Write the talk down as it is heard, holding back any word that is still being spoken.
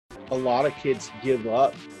a lot of kids give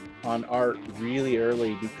up on art really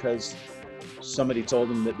early because somebody told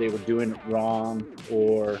them that they were doing it wrong,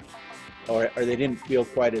 or they didn't feel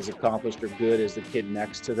quite as accomplished or good as the kid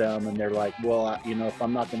next to them, and they're like, well, if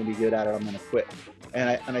I'm not going to be good at it, I'm going to quit. And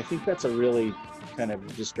I think that's a really kind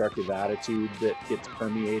of destructive attitude that gets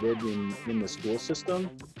permeated in the school system.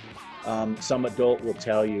 Some adult will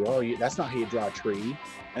tell you, oh, that's not how you draw a tree.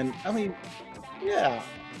 And I mean, yeah,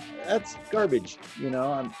 that's garbage. You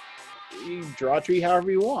draw a tree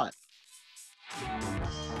however you want.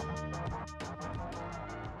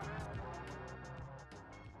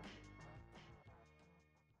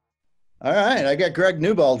 All right, I got Greg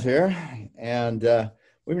Newbold here, and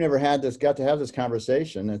we've never got to have this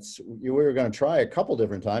conversation. We were going to try a couple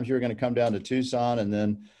different times. You were going to come down to Tucson, and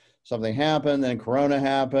then something happened, then Corona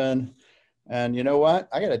happened. And you know what?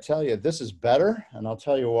 I got to tell you, this is better, and I'll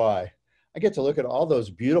tell you why. I get to look at all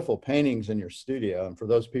those beautiful paintings in your studio. And for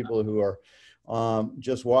those people who are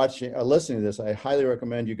just watching or listening to this, I highly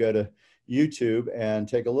recommend you go to YouTube and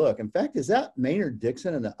take a look. In fact, is that Maynard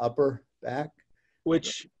Dixon in the upper back?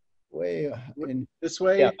 Which way this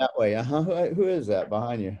way? Yeah, that way. Who is that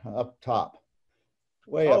behind you up top?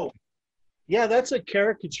 Way up. Yeah, that's a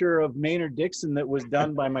caricature of Maynard Dixon that was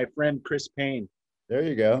done by my friend Chris Payne. There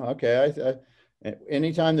you go. Okay.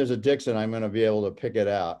 Anytime there's a Dixon, I'm going to be able to pick it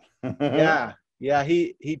out. Yeah.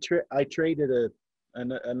 I traded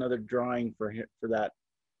another drawing for that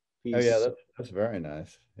piece. Oh yeah, that's very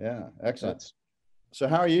nice. Yeah, excellent. So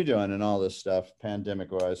how are you doing in all this stuff,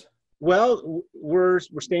 pandemic wise? Well, we're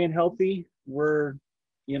staying healthy. We're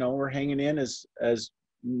hanging in as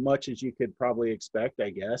much as you could probably expect, I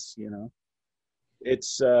guess.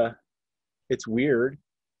 It's weird.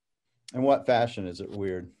 In what fashion is it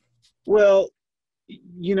weird? Well,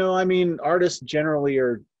 artists generally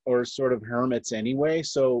are sort of hermits anyway,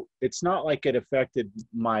 so it's not like it affected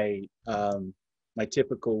my my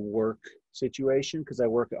typical work situation because I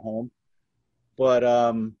work at home, but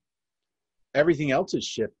everything else has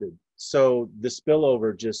shifted. So the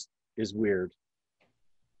spillover just is weird,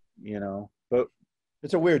 but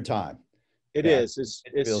it's a weird time. It is.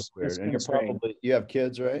 It feels weird. And you have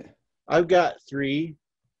kids, right? I've got 3.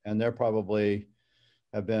 And they're probably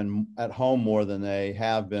have been at home more than they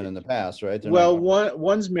have been in the past, right?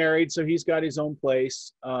 One's married, so he's got his own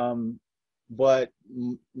place. But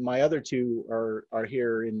my other 2 are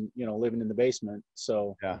here in, living in the basement.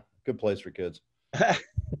 So yeah, good place for kids.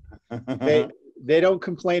 They don't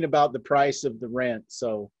complain about the price of the rent,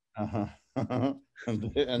 so.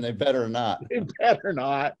 And they better not. They better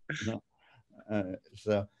not.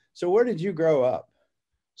 So where did you grow up?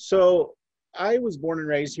 So I was born and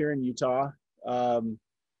raised here in Utah.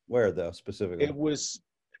 Where though, specifically?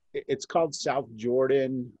 It's called South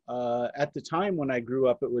Jordan. At the time when I grew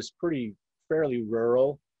up, it was fairly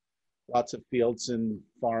rural, lots of fields and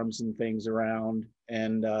farms and things around.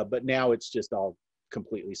 And but now it's just all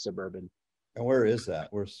completely suburban. And where is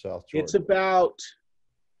that? Where's South Jordan? It's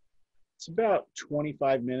about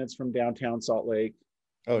 25 minutes from downtown Salt Lake.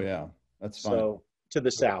 Oh yeah, that's fine. So to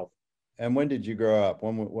the south. And when did you grow up?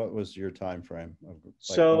 What was your time frame?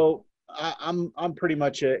 I'm pretty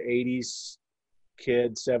much a 80s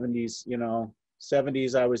kid. 70s,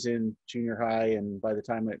 70s I was in junior high, and by the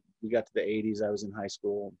time we got to the 80s, I was in high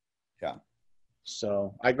school. Yeah.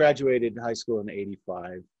 So I graduated high school in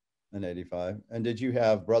 85. In 85. And did you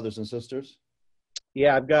have brothers and sisters?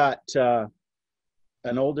 Yeah, I've got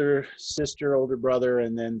an older sister, older brother,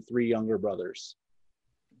 and then 3 younger brothers.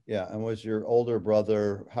 Yeah, and was your older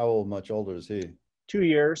brother, much older is he? 2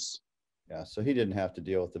 years. Yeah, so he didn't have to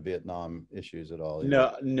deal with the Vietnam issues at all.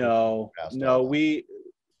 No.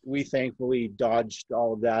 We thankfully dodged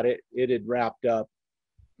all of that. It had wrapped up.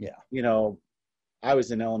 Yeah. I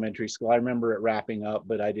was in elementary school. I remember it wrapping up,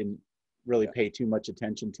 but I didn't really pay too much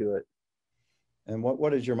attention to it. And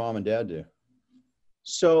what did your mom and dad do?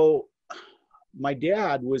 So my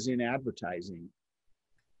dad was in advertising.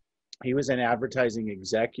 He was an advertising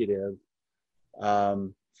executive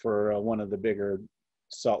for one of the bigger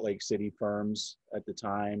Salt Lake City firms at the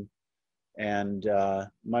time. And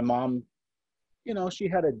my mom, she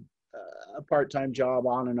had a part-time job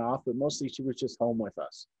on and off, but mostly she was just home with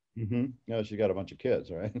us. Mm-hmm. No, she got a bunch of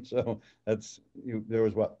kids, right? So there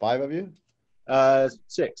was what, 5 of you?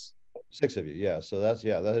 6. 6 of you, yeah. So that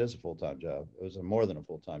is a full-time job. It was more than a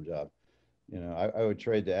full-time job. I would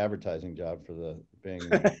trade the advertising job for being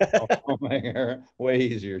a homemaker. Way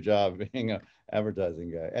easier job being an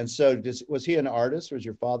advertising guy. And so was he an artist? Was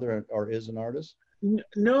your father or is an artist?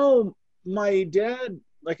 No, my dad,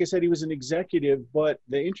 like I said, he was an executive, but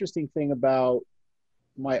the interesting thing about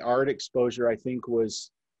my art exposure, I think,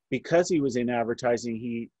 was because he was in advertising,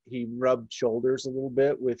 he rubbed shoulders a little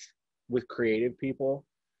bit with creative people.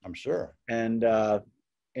 I'm sure. And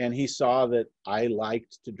he saw that I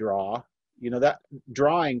liked to draw. That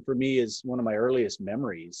drawing for me is one of my earliest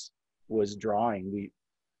memories, was drawing.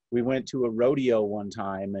 We went to a rodeo one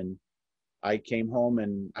time, and I came home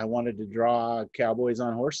and I wanted to draw cowboys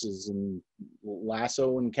on horses and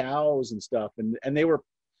lassoing cows and stuff. And they were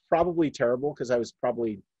probably terrible because I was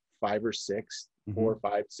probably 5 or 6, 4 or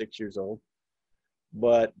 5, 6 years old.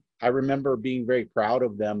 But I remember being very proud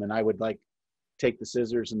of them, and I would like take the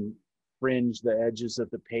scissors and fringe the edges of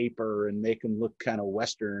the paper and make them look kind of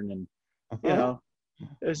Western. And,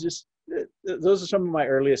 it was just, those are some of my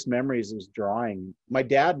earliest memories, was drawing. My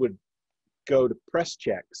dad would go to press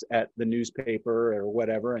checks at the newspaper or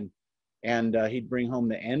whatever, and he'd bring home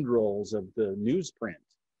the end rolls of the newsprint,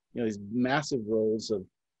 these massive rolls of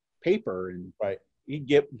paper, and right. He'd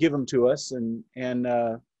give them to us, and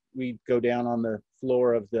we'd go down on the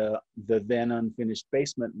floor of the then unfinished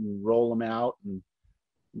basement and roll them out and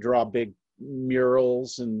draw big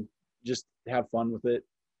murals and just have fun with it.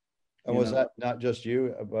 And was that not just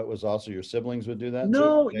you, but was also your siblings would do that?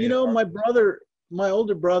 No, my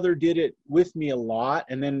older brother did it with me a lot.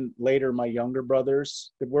 And then later my younger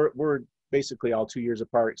brothers, we're basically all 2 years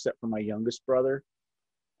apart, except for my youngest brother.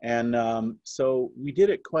 And so we did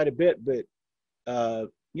it quite a bit, but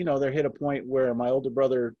there hit a point where my older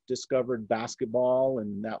brother discovered basketball,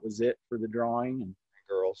 and that was it for the drawing. And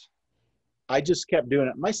girls, I just kept doing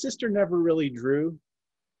it. My sister never really drew.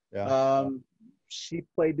 Yeah. She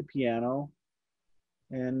played the piano,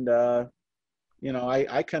 and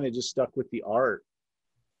I kind of just stuck with the art.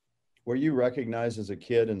 Were you recognized as a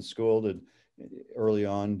kid in school? Did any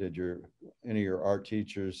of your art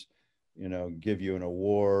teachers, give you an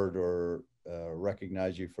award or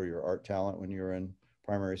recognize you for your art talent when you were in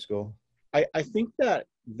primary school? I think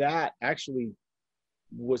that actually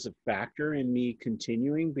was a factor in me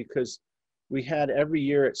continuing, because we had every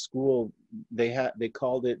year at school, they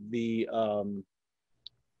called it the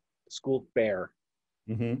school fair.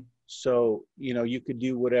 Mm-hmm. So, you could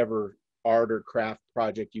do whatever art or craft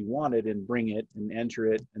project you wanted and bring it and enter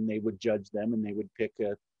it, and they would judge them, and they would pick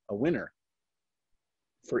a winner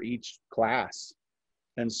for each class.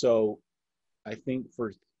 And so I think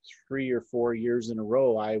for 3 or 4 years in a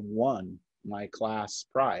row, I won my class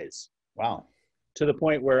prize. Wow. To the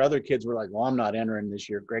point where other kids were like, well, I'm not entering this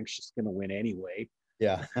year. Greg's just going to win anyway.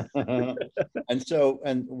 Yeah.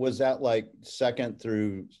 And was that like 2nd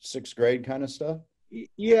through 6th grade kind of stuff?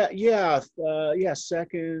 Yeah.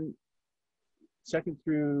 Second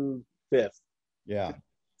through 5th. Yeah.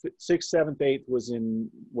 6th, 7th, 8th was in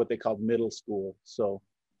what they called middle school. So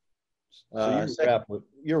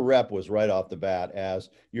your rep was right off the bat as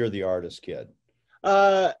you're the artist kid.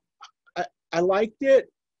 I liked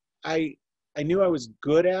it. I knew I was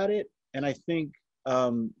good at it, and I think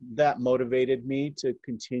that motivated me to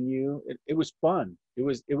continue. It was fun. It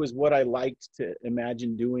was what I liked to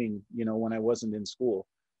imagine doing, when I wasn't in school.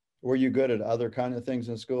 Were you good at other kind of things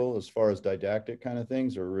in school, as far as didactic kind of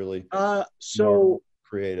things, or really so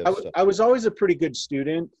creative stuff? I was always a pretty good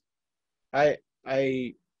student. I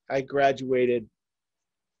graduated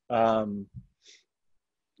in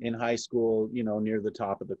high school, near the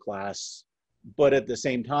top of the class. But at the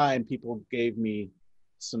same time, people gave me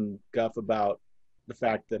some guff about the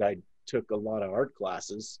fact that I took a lot of art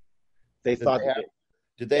classes. Did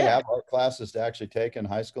they have art classes to actually take in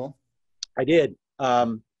high school? I did.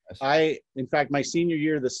 In fact, my senior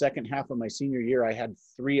year, the second half of my senior year, I had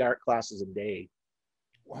 3 art classes a day.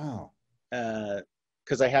 Wow.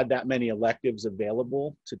 Because I had that many electives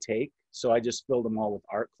available to take. So I just filled them all with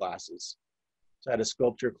art classes. So I had a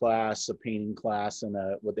sculpture class, a painting class, and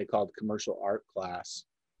what they called commercial art class.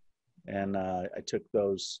 And I took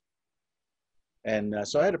those. And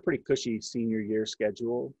so I had a pretty cushy senior year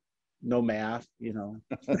schedule. No math,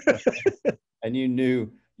 And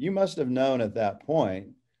you must have known at that point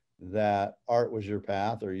that art was your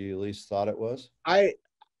path, or you at least thought it was?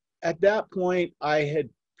 At that point, I had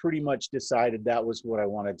pretty much decided that was what I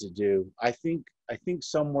wanted to do. I think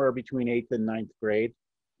somewhere between 8th and 9th grade,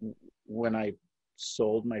 when I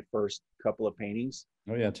sold my first couple of paintings.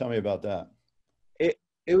 Oh yeah, tell me about that.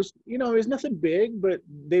 It was, it was nothing big, but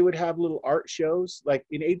they would have little art shows. Like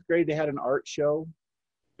in 8th grade, they had an art show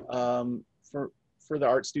for the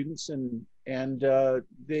art students, and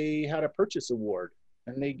they had a purchase award,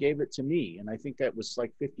 and they gave it to me, and I think that was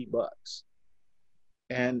like $50.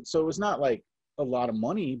 And so it was not like a lot of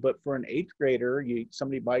money, but for an 8th grader,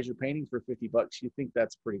 somebody buys your painting for $50, you think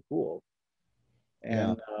that's pretty cool.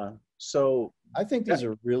 And so I think these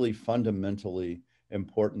are really fundamentally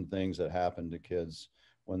important things that happen to kids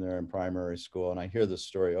when they're in primary school. And I hear this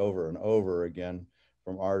story over and over again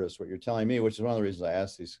from artists, what you're telling me, which is one of the reasons I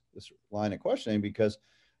asked this line of questioning, because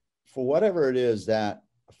for whatever it is, that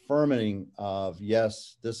affirming of,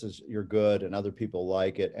 yes, this is, you're good and other people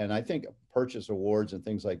like it. And I think purchase awards and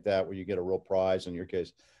things like that, where you get a real prize, in your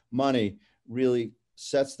case, money, really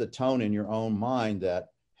sets the tone in your own mind that,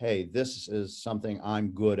 hey, this is something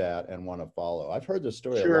I'm good at and want to follow. I've heard this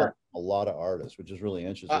story Sure. a lot of artists, which is really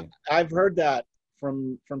interesting. I've heard that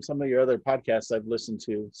from some of your other podcasts I've listened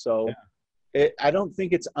to. So I don't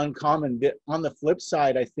think it's uncommon. But on the flip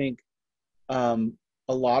side, I think a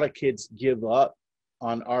lot of kids give up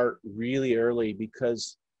on art really early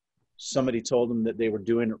because somebody told them that they were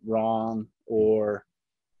doing it wrong, or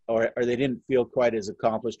they didn't feel quite as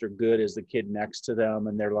accomplished or good as the kid next to them,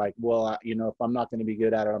 and they're like, well, if I'm not going to be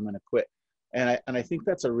good at it, I'm going to quit. And I think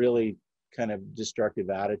that's a really kind of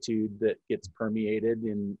destructive attitude that gets permeated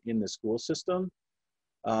in the school system.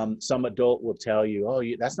 Some adult will tell you, oh,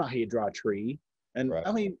 that's not how you draw a tree. And Right.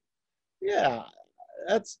 I mean, yeah,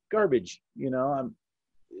 that's garbage. You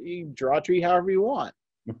draw a tree however you want.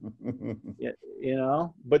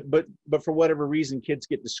 But for whatever reason, kids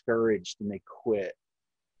get discouraged and they quit.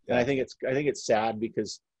 And I think it's sad,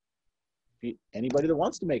 because anybody that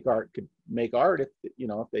wants to make art could make art if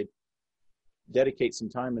they dedicate some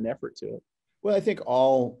time and effort to it. Well, I think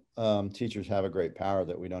all teachers have a great power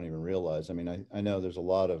that we don't even realize. I mean, I know there's a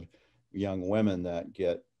lot of young women that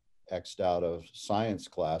get X'd out of science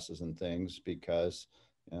classes and things because,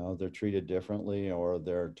 they're treated differently, or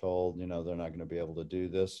they're told, they're not going to be able to do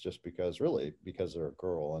this just because they're a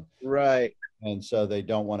girl. Right. And so they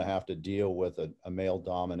don't want to have to deal with a male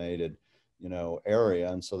dominated, area.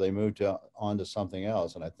 And so they move on to something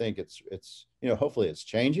else. And I think it's, hopefully it's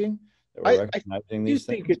changing, that we're recognizing these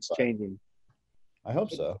things. I think it's changing. I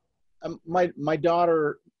hope so. My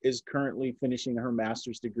daughter is currently finishing her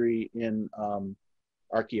master's degree in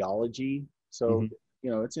archaeology. So,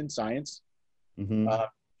 it's in science. Mm-hmm.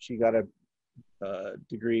 She got a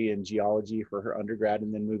degree in geology for her undergrad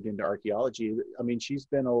and then moved into archaeology. I mean, she's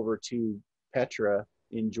been over to Petra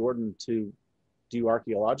in Jordan to do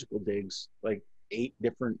archaeological digs, like 8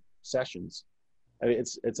 different sessions. I mean,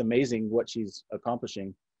 it's amazing what she's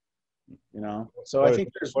accomplishing, So I think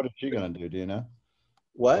what is she going to do? Do you know?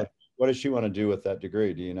 What does she want to do with that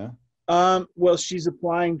degree? Do you know? Well, she's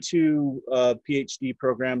applying to PhD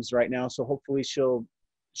programs right now. So hopefully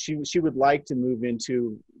she would like to move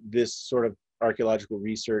into this sort of archaeological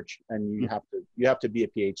research, and you have to be a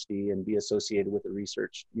PhD and be associated with a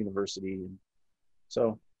research university. And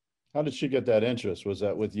so, how did she get that interest? Was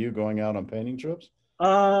that with you going out on painting trips?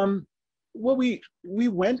 Well, we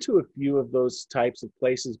went to a few of those types of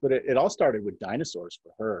places, but it all started with dinosaurs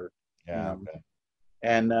for her. Yeah. Okay.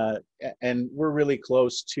 And we're really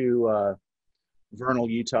close to Vernal,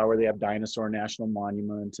 Utah, where they have Dinosaur National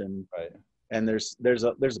Monument, and right. And there's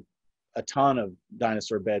a ton of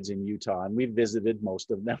dinosaur beds in Utah, and we visited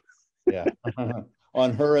most of them. Yeah.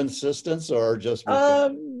 On her insistence, or just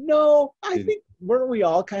no, I think, weren't we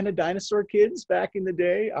all kind of dinosaur kids back in the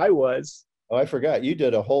day? I was. Oh, I forgot. You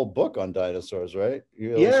did a whole book on dinosaurs, right?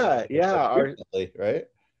 Yeah. Right.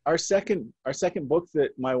 Our second book that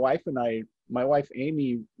my wife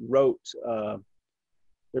Amy wrote,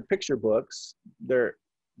 they're picture books. They're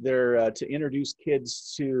to introduce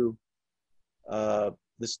kids to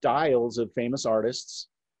the styles of famous artists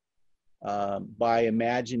by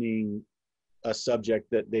imagining a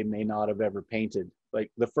subject that they may not have ever painted.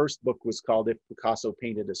 Like the first book was called If Picasso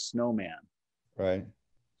Painted a Snowman. Right.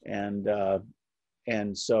 And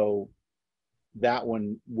so that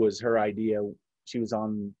one was her idea. She was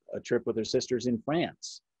on a trip with her sisters in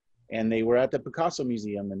France, and they were at the Picasso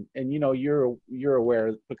Museum. And you're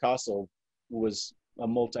aware Picasso was a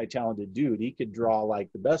multi-talented dude. He could draw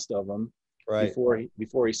like the best of them. Right.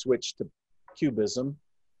 Before he switched to Cubism.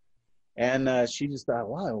 And she just thought,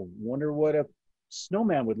 wow, I wonder what a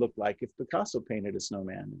snowman would look like if Picasso painted a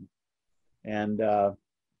snowman. And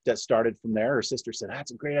that started from there. Her sister said,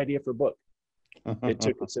 that's a great idea for a book. It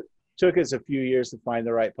took us a few years to find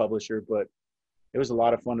the right publisher, but it was a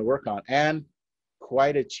lot of fun to work on, and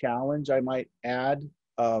quite a challenge, I might add.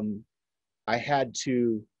 I had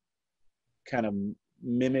to kind of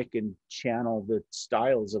mimic and channel the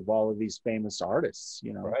styles of all of these famous artists,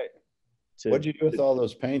 Right. What'd you do with all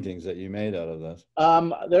those paintings that you made out of this?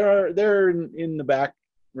 They're in the back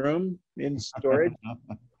room in storage.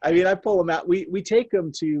 I mean, I pull them out. We take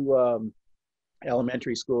them to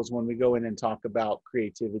elementary schools when we go in and talk about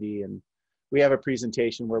creativity, and we have a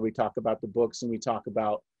presentation where we talk about the books and we talk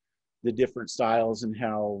about the different styles and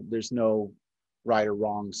how there's no right or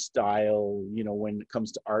wrong style. When it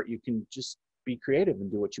comes to art, you can just be creative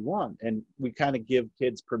and do what you want. And we kind of give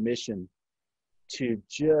kids permission to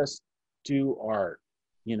just do art,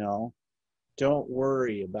 you know. Don't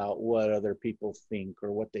worry about what other people think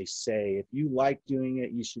or what they say. If you like doing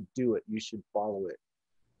it, you should do it. You should follow it.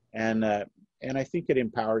 And I think it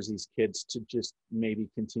empowers these kids to just maybe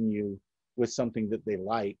continue with something that they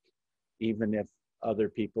like, even if other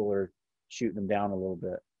people are shooting them down a little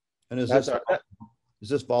bit. And is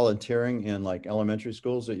this volunteering in like elementary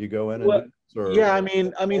schools that you go in and Well, do? Or, yeah, I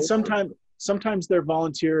mean, sometimes they're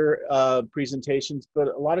volunteer presentations, but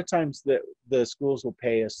a lot of times the schools will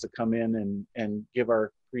pay us to come in and give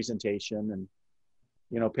our presentation and,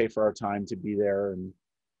 you know, pay for our time to be there. And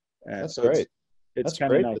that's so great. it's That's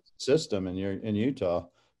kind of great. nice. The system in Utah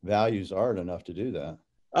values art enough to do that.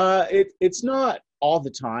 It's not all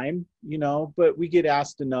the time, you know, but we get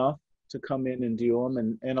asked enough to come in and do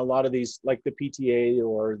them. And a lot of these, like the PTA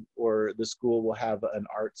or the school will have an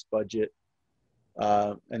arts budget,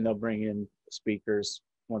 and they'll bring in speakers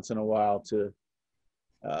once in a while to,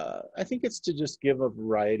 I think it's to just give a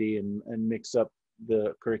variety and mix up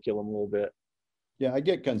the curriculum a little bit. Yeah, I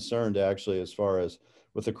get concerned actually as far as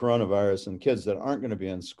with the coronavirus and kids that aren't going to be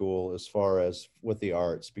in school as far as with the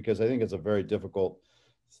arts, because I think it's a very difficult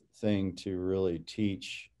thing to really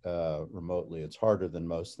teach remotely. It's harder than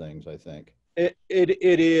most things, I think. It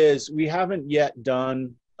is. We haven't yet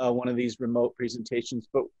done one of these remote presentations,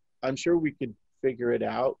 but I'm sure we could figure it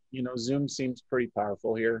out. You know, Zoom seems pretty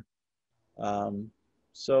powerful here.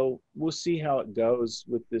 So we'll see how it goes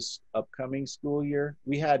with this upcoming school year.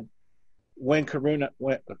 We had, when Corona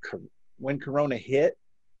hit,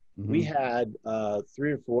 we had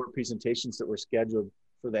 3 or 4 presentations that were scheduled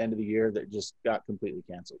for the end of the year that just got completely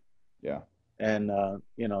canceled. Yeah. And,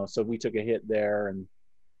 you know, so we took a hit there,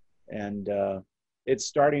 and it's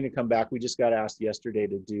starting to come back. We just got asked yesterday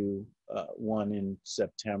to do one in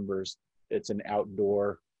September. It's an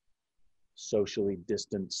outdoor, socially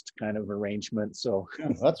distanced kind of arrangement. So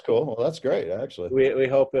that's cool. Well, that's great, actually. We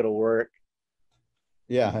hope it'll work.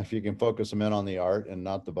 Yeah, if you can focus them in on the art and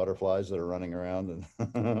not the butterflies that are running around.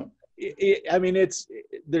 And I mean,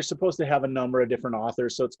 they're supposed to have a number of different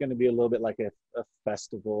authors, so it's going to be a little bit like a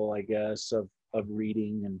festival, I guess, of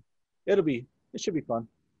reading, and it should be fun.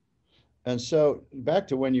 And so back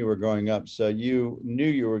to when you were growing up, so you knew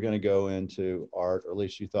you were going to go into art, or at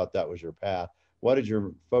least you thought that was your path. What did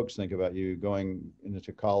your folks think about you going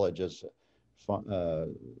into college as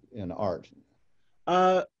in art?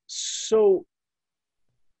 So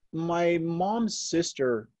my mom's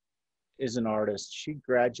sister is an artist. She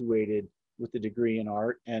graduated with a degree in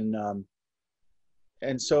art, and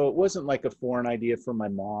so it wasn't like a foreign idea for my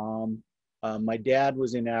mom. My dad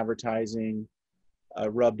was in advertising,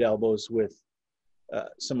 rubbed elbows with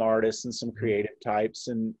some artists and some creative types,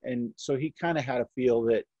 and so he kind of had a feel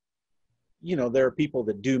that, you know, there are people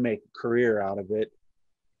that do make a career out of it,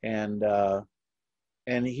 and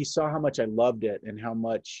he saw how much I loved it and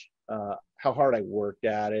how hard I worked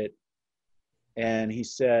at it. And he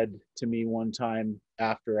said to me one time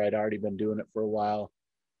after I'd already been doing it for a while,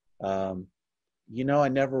 you know, I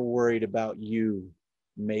never worried about you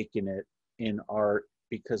making it in art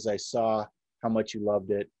because I saw how much you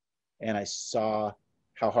loved it, and I saw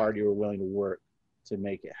how hard you were willing to work to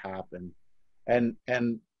make it happen. And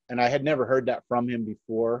I had never heard that from him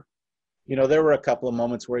before. You know, there were a couple of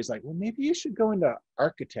moments where he's like, well, maybe you should go into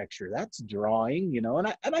architecture. That's drawing, you know, and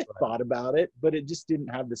I thought about it, but it just didn't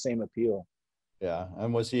have the same appeal. Yeah.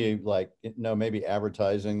 And was he like, no, maybe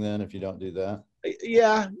advertising then if you don't do that?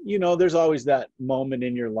 Yeah. You know, there's always that moment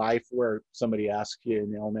in your life where somebody asks you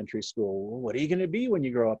in elementary school, well, what are you going to be when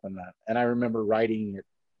you grow up in that? And I remember writing it,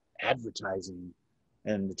 advertising,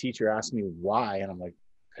 and the teacher asked me why. And I'm like,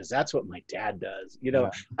 because that's what my dad does. You know, yeah.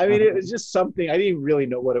 I mean, it was just something, I didn't really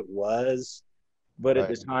know what it was, but at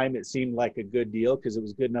the time it seemed like a good deal because it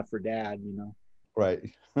was good enough for dad, you know. Right.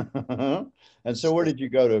 And so where did you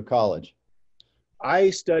go to college?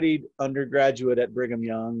 I studied undergraduate at Brigham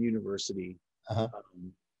Young University.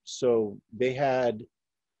 So they had,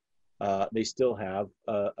 they still have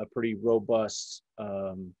a pretty robust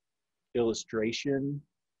illustration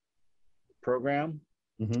program.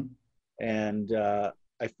 And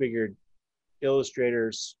I figured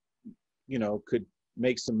illustrators, you know, could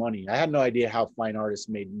make some money. I had no idea how fine artists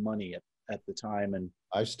made money at the time. And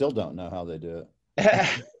I still don't know how they do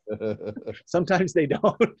it. Sometimes they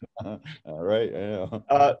don't. All right.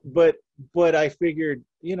 Yeah. But I figured,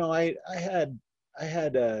 you know, I had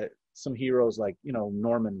some heroes like, you know,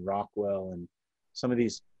 Norman Rockwell and some of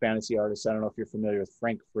these fantasy artists. I don't know if you're familiar with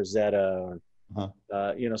Frank Frazetta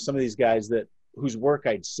or, you know, some of these guys whose work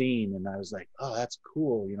I'd seen, and I was like, oh, that's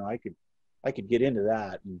cool. You know, I could get into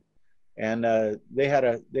that. And they had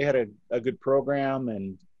a good program,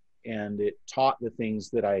 and it taught the things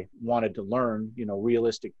that I wanted to learn,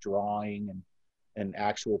 realistic drawing and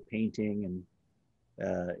actual painting. And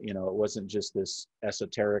it wasn't just this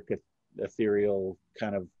esoteric, ethereal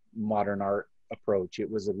kind of modern art approach. It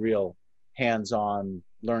was a real hands-on,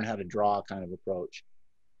 learn how to draw kind of approach.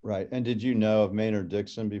 Right. And did you know of Maynard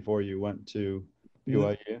Dixon before you went to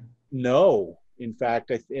BYU? No. In fact,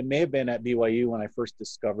 it may have been at BYU when I first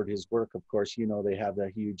discovered his work. Of course, they have a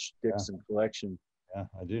huge Dixon collection. Yeah,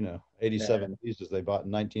 I do know. 87 pieces they bought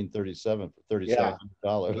in 1937 for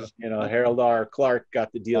 $3,700. Harold R. Clark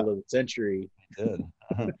got the deal Yeah. of the century. He did.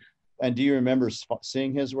 And do you remember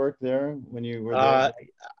seeing his work there when you were there?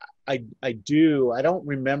 I do. I don't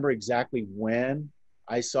remember exactly when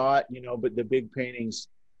I saw it, but the big paintings,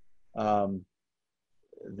 the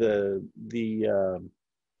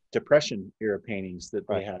Depression era paintings that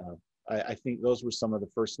they have, I think those were some of the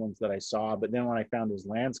first ones that I saw. But then when I found his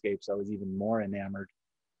landscapes, I was even more enamored.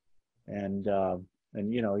 And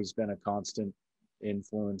he's been a constant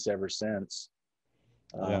influence ever since.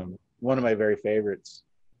 One of my very favorites.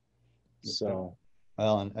 So.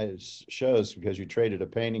 Well, and it shows because you traded a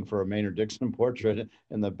painting for a Maynard Dixon portrait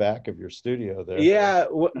in the back of your studio there. Yeah,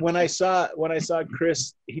 when I saw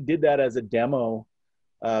Chris, he did that as a demo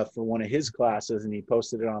for one of his classes, and he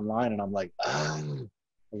posted it online, and I'm like, I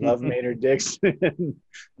love Maynard Dixon.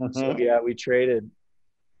 So yeah, we traded.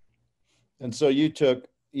 And so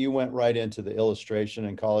you went right into the illustration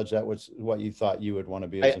in college. That was what you thought you would want to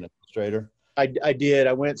be as an illustrator? I did.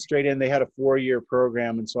 I went straight in. They had a 4-year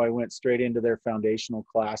program, and so I went straight into their foundational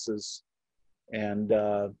classes and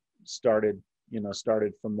started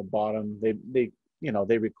from the bottom. They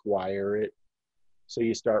require it. So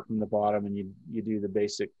you start from the bottom and you do the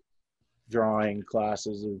basic drawing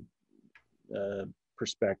classes,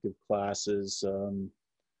 perspective classes,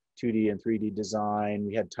 2D and 3D design.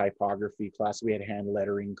 We had typography classes. We had hand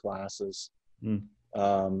lettering classes.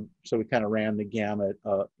 So we kind of ran the gamut,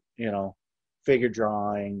 figure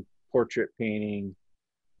drawing, portrait painting.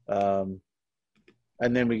 And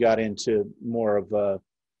then we got into more of a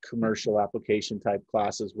commercial application type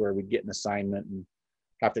classes where we'd get an assignment and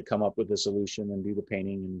have to come up with a solution and do the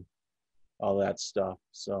painting and all that stuff.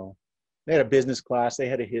 So they had a business class. They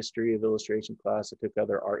had a history of illustration class. I took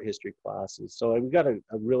other art history classes. So we got a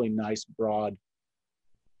really nice broad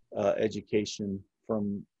education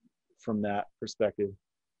from that perspective.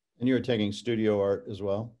 And you were taking studio art as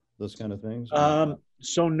well, those kind of things?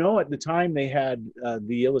 So no, at the time they had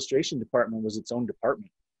the illustration department was its own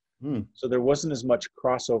department. So there wasn't as much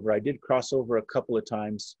crossover. I did crossover a couple of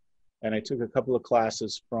times, and I took a couple of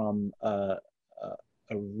classes from a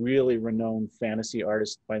really renowned fantasy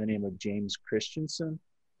artist by the name of James Christensen.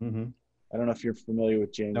 I don't know if you're familiar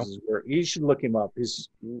with James's work. You should look him up. He's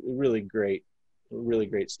really great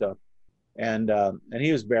stuff. And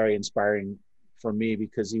he was very inspiring for me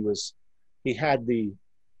because he had the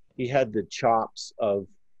chops of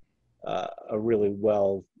a really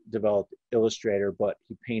well developed illustrator, but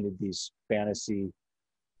he painted these fantasy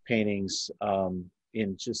paintings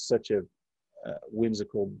in just such a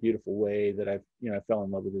whimsical, beautiful way that I fell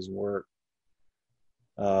in love with his work.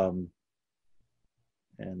 And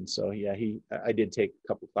so yeah, I did take a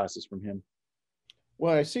couple classes from him.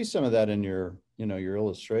 Well, I see some of that in your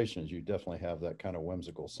illustrations. You definitely have that kind of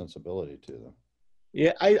whimsical sensibility to them.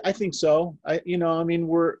 Yeah, I think so. I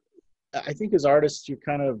think as artists, you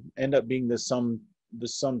kind of end up being the sum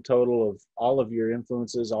total of all of your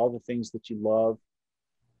influences, all the things that you love,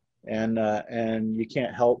 and you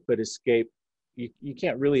can't help but escape. You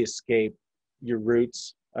can't really escape your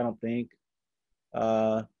roots, I don't think.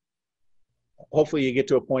 Hopefully you get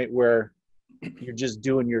to a point where you're just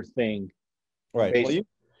doing your thing. Right. Well,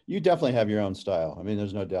 you definitely have your own style. I mean,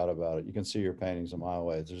 there's no doubt about it. You can see your paintings a mile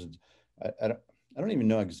away. I don't even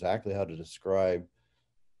know exactly how to describe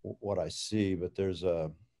what I see, but there's a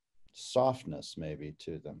softness maybe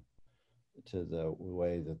to them, to the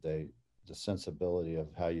way that the sensibility of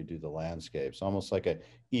how you do the landscapes, almost like a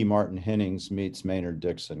E. Martin Hennings meets Maynard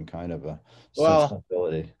Dixon kind of a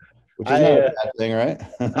sensibility, which is not a bad thing, right?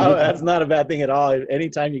 Oh, that's not a bad thing at all.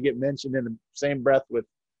 Anytime you get mentioned in the same breath with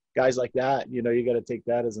guys like that, you got to take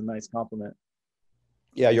that as a nice compliment.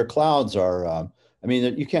 Yeah, your clouds are, I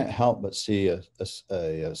mean, you can't help but see a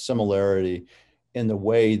similarity in the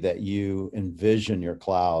way that you envision your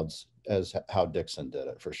clouds as how Dixon did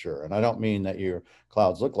it, for sure. And I don't mean that your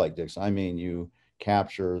clouds look like Dixon. I mean, you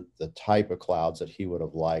capture the type of clouds that he would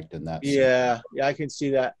have liked in that. Yeah, I can see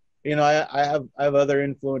that. I have other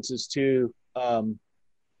influences too, on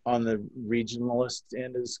the regionalist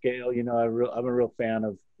end of the scale. I'm a real fan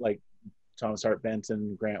of like Thomas Hart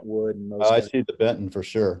Benton, Grant Wood, and those Oh, I guys see the Benton for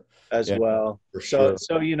sure. as Yeah, well. for So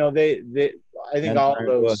sure. you know, they I think And all of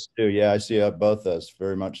Grant Wood those too. Yeah, I see both those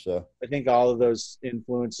very much so. I think all of those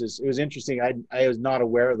influences. It was interesting. I was not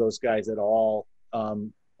aware of those guys at all,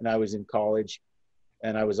 and I was in college,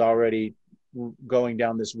 and I was already going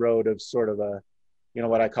down this road of sort of a, you know,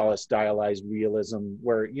 what I call a stylized realism,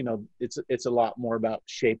 where, you know, it's a lot more about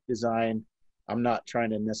shape design. I'm not trying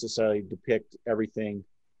to necessarily depict everything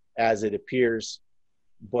as it appears,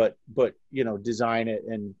 but you know, design it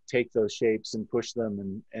and take those shapes and push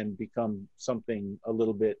them and become something a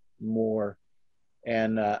little bit more.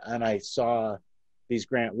 And I saw these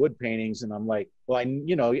Grant Wood paintings, and I'm like, well,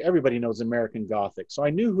 you know, everybody knows American Gothic, so I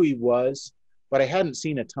knew who he was, but I hadn't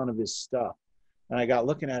seen a ton of his stuff. And I got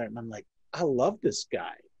looking at it, and I'm like, I love this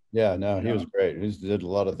guy. Yeah, no, You he was know? great. He did a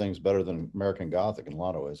lot of things better than American Gothic in a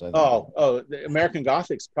lot of ways, I think. The American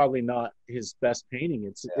Gothic's probably not his best painting. Yeah,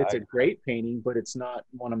 It's a great painting, but it's not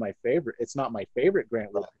one of my favorite. It's not my favorite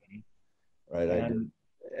Grant Wood painting. right, I agree.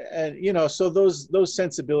 And you know, so those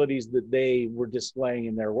sensibilities that they were displaying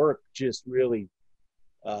in their work just really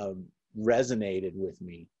resonated with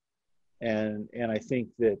me, and I think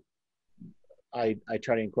that I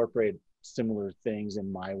try to incorporate similar things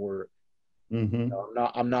in my work. You Mm-hmm.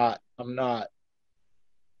 know, I'm not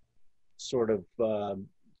sort of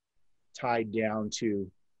tied down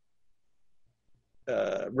to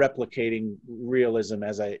replicating realism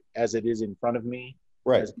as it is in front of me,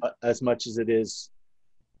 Right, as much as it is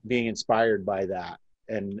being inspired by that,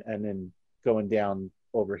 and then going down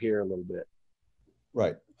over here a little bit.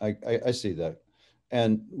 right. I see that.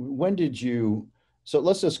 And when did you, so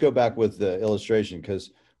let's just go back with the illustration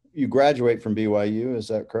because you graduate from BYU, is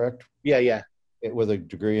that correct? Yeah, With a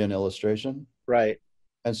degree in illustration? right.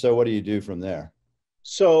 And so what do you do from there?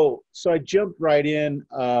 So I jumped right in.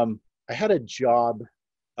 I had a job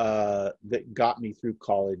that got me through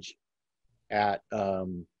college at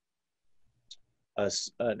an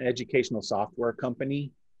educational software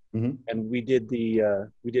company, Mm-hmm. and we did the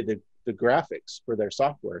graphics for their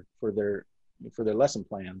software for their lesson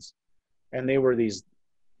plans, and they were these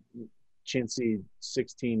chintzy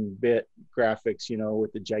 16-bit graphics, you know,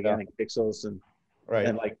 with the Yeah, gigantic pixels right,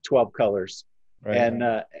 and like 12 colors, right. and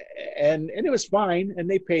and it was fine, and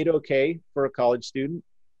they paid okay for a college student.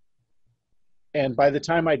 And by the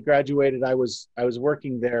time I'd graduated, I was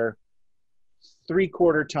working there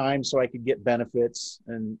 3/4 time so I could get benefits,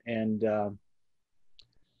 and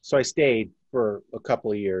so I stayed for a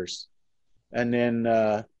couple of years, and then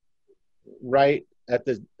right at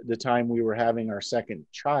the time we were having our second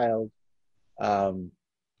child, um,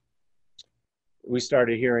 we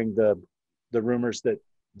started hearing the rumors that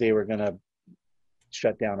they were going to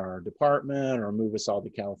shut down our department or move us all to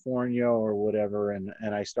California or whatever, and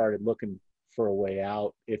I started looking for a way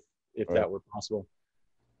out if Right. that were possible.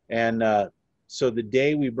 And so the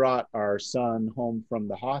day we brought our son home from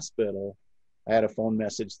the hospital, I had a phone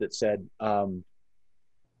message that said,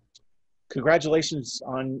 congratulations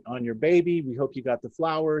on your baby. We hope you got the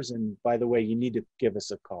flowers. And by the way, you need to give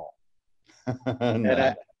us a call. And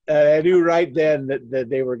Nice. I knew right then that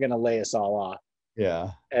they were going to lay us all off.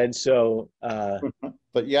 Yeah. And so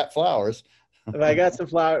But you got flowers. I got some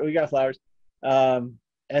flowers. We got flowers.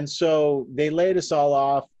 And so they laid us all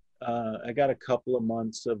off. I got a couple of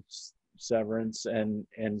months of severance, and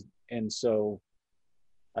so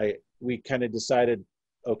we kind of decided,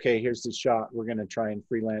 okay, here's the shot. We're going to try and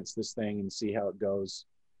freelance this thing and see how it goes.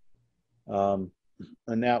 And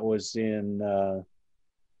that was in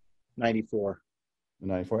 94.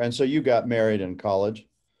 94. And so you got married in college.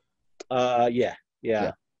 Yeah.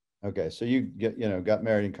 Okay. So you got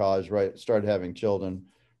married in college, right? Started having children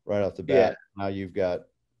right off the bat. Yeah. Now you've got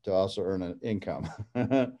to also earn an income.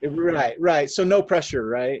 Right. So no pressure,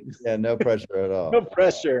 right? Yeah, no pressure at all. No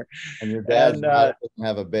pressure. And your dad And doesn't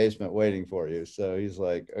have a basement waiting for you. So he's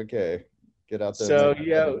like, okay, get out there. so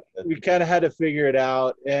yeah, we kind of had to figure it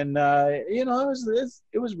out, and you know,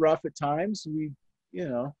 it was rough at times. We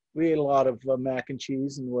ate a lot of mac and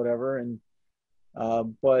cheese and whatever, and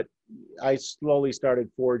but I slowly started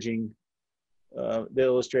forging the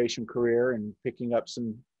illustration career and picking up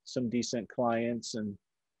some decent clients.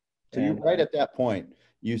 So you right at that point,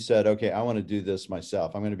 you said, okay, I want to do this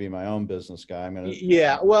myself. I'm going to be my own business guy. I'm going to.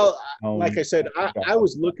 Yeah. Well, like I said, I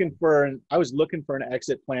was looking for an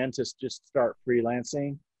exit plan to just start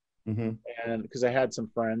freelancing. Mm-hmm. And because I had some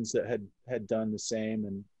friends that had done the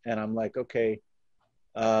same, and I'm like, okay,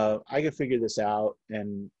 I can figure this out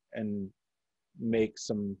and make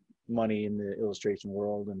some money in the illustration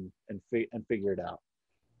world and figure it out.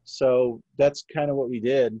 So that's kind of what we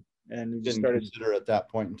did, and we just Didn't started. consider at that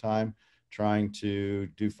point in time trying to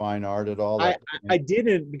do fine art at all? I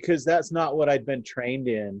didn't, because that's not what I'd been trained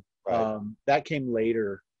in. Right. That came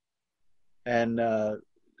later. And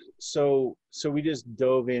so we just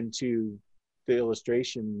dove into the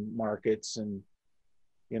illustration markets, and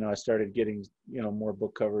I started getting more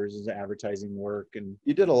book covers as advertising work. And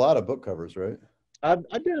You did a lot of book covers, right? I've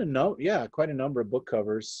done quite a number of book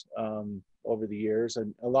covers over the years,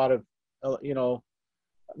 and a lot of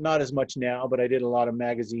not as much now, but I did a lot of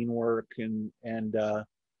magazine work and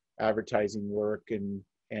advertising work, and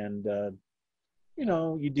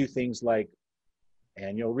you do things like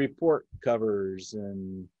annual report covers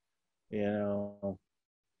and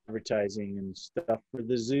advertising and stuff for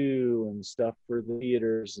the zoo and stuff for the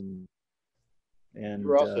theaters, and you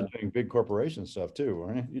were also doing big corporation stuff too,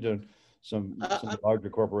 weren't you? You did some larger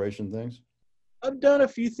corporation things. I've done a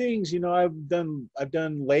few things. I've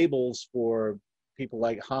done labels for people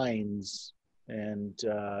like Heinz, and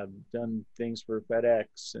done things for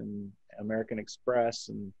FedEx and American Express,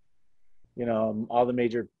 and all the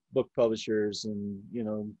major book publishers, and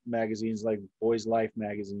magazines like Boys Life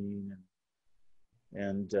magazine,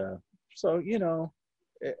 and so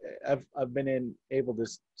I've been able to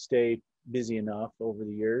stay busy enough over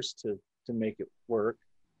the years to make it work.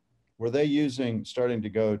 Were they starting to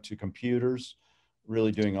go to computers,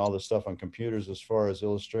 really doing all this stuff on computers as far as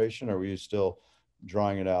illustration, or were you still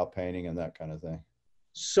drawing it out, painting, and that kind of thing?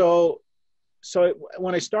 So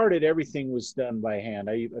when I started, everything was done by hand.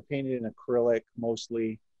 I painted in acrylic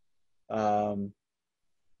mostly.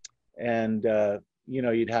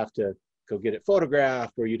 You'd have to go get it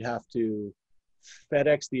photographed, or you'd have to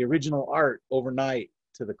FedEx the original art overnight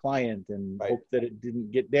to the client and right. hope that it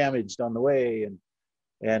didn't get damaged on the way.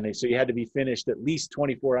 And so you had to be finished at least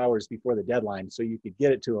 24 hours before the deadline so you could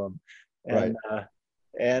get it to them. And, right.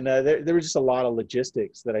 There was just a lot of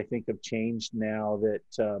logistics that I think have changed now that,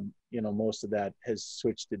 most of that has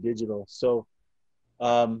switched to digital. So,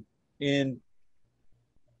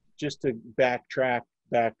 just to backtrack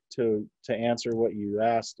back to answer what you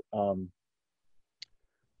asked.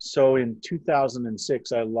 So in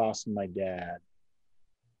 2006, I lost my dad,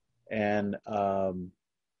 and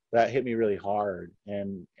that hit me really hard.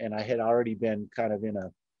 And I had already been kind of in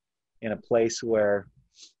a place where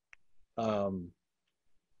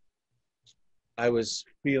I was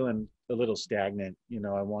feeling a little stagnant.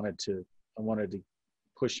 I wanted to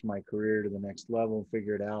push my career to the next level,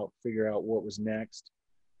 figure out what was next.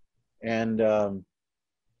 And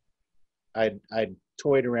I'd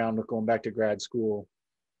toyed around with going back to grad school,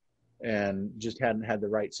 and just hadn't had the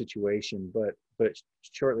right situation. But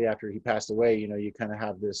shortly after he passed away, you kind of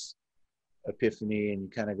have this epiphany, and you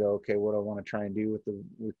kind of go, okay, what do I want to try and do with the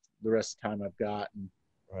rest of the time I've got, and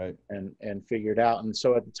right. and figure it out. And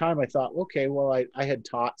so at the time I thought, okay, well, I had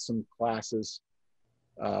taught some classes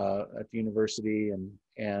at the university,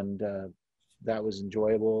 and that was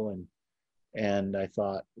enjoyable. And I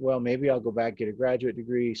thought, well, maybe I'll go back, get a graduate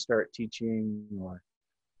degree, start teaching,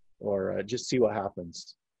 or just see what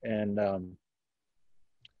happens. And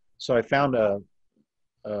so I found a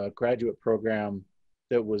graduate program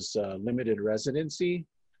that was limited residency.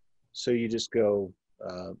 So you just go,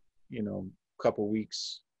 couple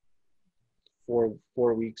weeks,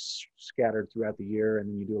 four weeks scattered throughout the year, and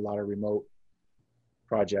then you do a lot of remote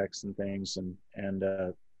projects and things. And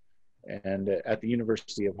at the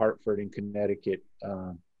University of Hartford in Connecticut.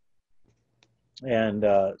 So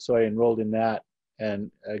I enrolled in that,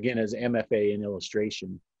 and again, as MFA in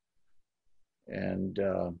illustration. And,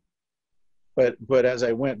 but as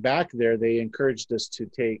I went back there, they encouraged us to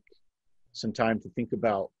take some time to think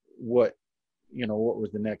about what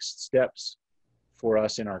was the next steps for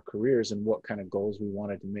us in our careers, and what kind of goals we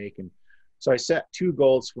wanted to make. And so I set two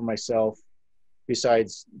goals for myself,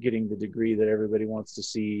 besides getting the degree that everybody wants to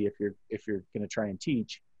see if you're going to try and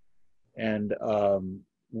teach. And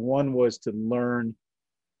one was to learn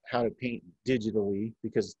how to paint digitally,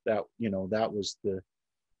 because that was the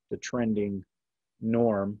trending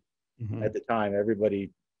norm. Mm-hmm. At the time.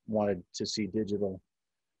 Everybody wanted to see digital.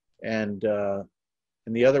 And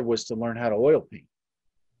the other was to learn how to oil paint.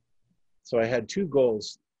 So I had two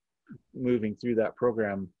goals moving through that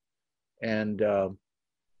program. And so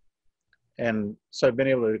I've been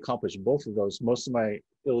able to accomplish both of those. Most of my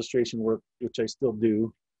illustration work, which I still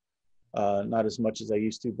do, not as much as I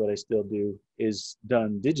used to, but I still do, is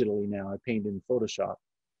done digitally now. I paint in Photoshop,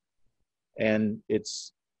 and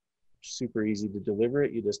it's super easy to deliver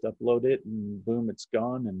it. You just upload it, and boom, it's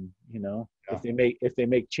gone. And yeah. if they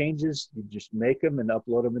make changes, you just make them and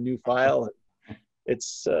upload them a new file.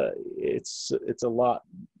 It's a lot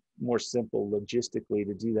more simple logistically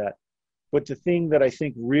to do that. But the thing that I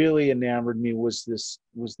think really enamored me was this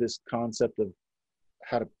concept of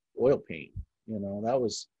how to oil paint. That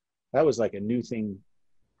was like a new thing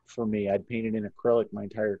for me. I'd painted in acrylic my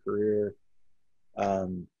entire career.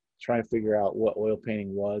 Trying to figure out what oil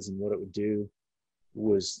painting was and what it would do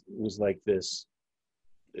was like this.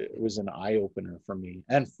 It was an eye opener for me,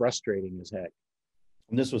 and frustrating as heck.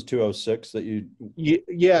 And this was 206 that you.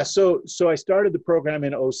 Yeah. So I started the program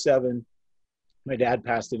in 07. My dad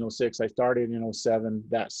passed in 06. I started in 07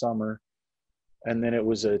 that summer. And then it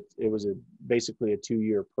was basically a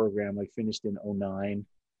 2-year program. I finished in 09.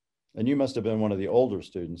 And you must have been one of the older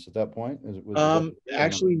students at that point.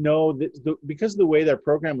 Actually, no. Because of the way their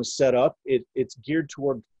program was set up, it's geared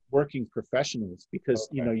toward working professionals. Because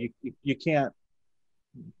you can't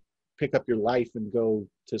pick up your life and go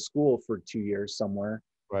to school for 2 years somewhere.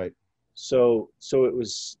 Right. So it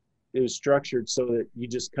was structured so that you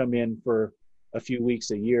just come in for a few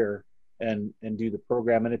weeks a year and do the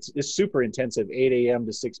program, and it's super intensive, 8 a.m.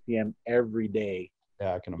 to 6 p.m. every day.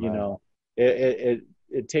 Yeah, I can imagine.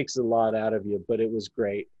 It takes a lot out of you, but it was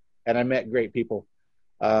great, and I met great people.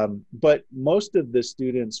 But most of the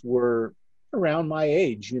students were around my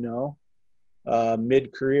age,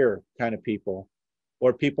 mid-career kind of people,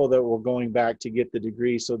 or people that were going back to get the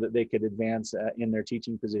degree so that they could advance in their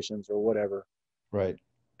teaching positions or whatever. Right.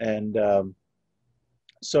 And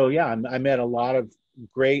so yeah, I met a lot of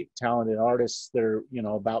great talented artists that are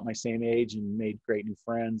about my same age, and made great new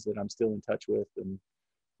friends that I'm still in touch with, and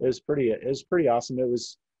it was pretty awesome.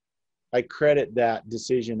 I credit that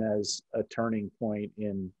decision as a turning point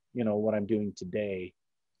in what I'm doing today.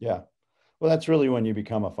 Yeah, well, that's really when you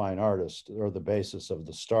become a fine artist, or the basis of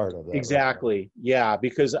the start of that. Exactly. Right? Yeah,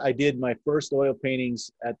 because I did my first oil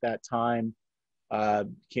paintings at that time.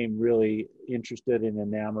 Became really interested and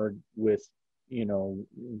enamored with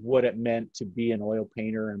what it meant to be an oil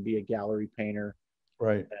painter and be a gallery painter.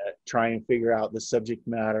 Right. Try and figure out the subject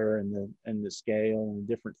matter and the scale and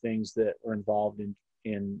different things that are involved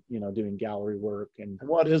in doing gallery work. And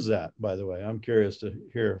what is that, by the way? I'm curious to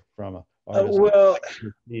hear from an artist. Well,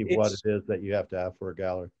 what it is that you have to have for a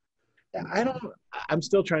gallery. I'm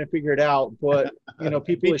still trying to figure it out, but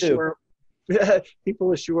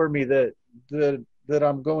people assure me that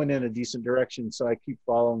I'm going in a decent direction, so I keep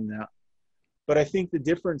following that. But I think the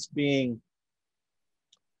difference being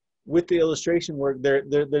with the illustration work,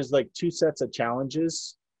 there's like two sets of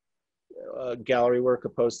challenges, gallery work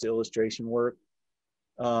opposed to illustration work.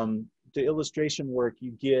 The illustration work,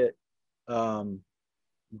 you get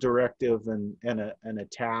directive and a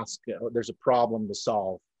task. There's a problem to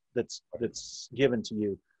solve that's given to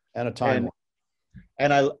you, and a timeline.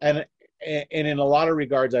 And in a lot of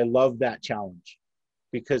regards, I love that challenge,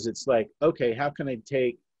 because it's like, okay, how can I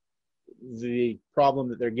take the problem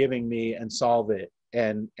that they're giving me and solve it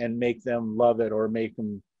and make them love it, or make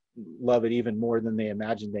them love it even more than they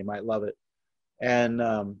imagined they might love it. And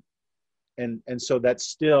so that's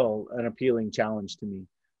still an appealing challenge to me.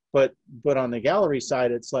 But on the gallery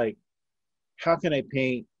side, it's like, how can I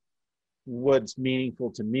paint what's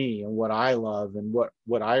meaningful to me and what I love and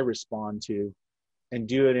what I respond to, and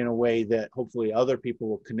do it in a way that hopefully other people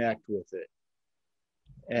will connect with it.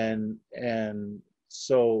 And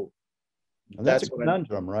that's a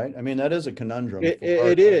conundrum, right? I mean, that is a conundrum.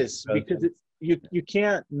 It is, because you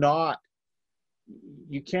can't not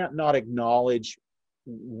acknowledge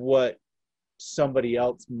what somebody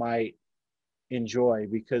else might enjoy,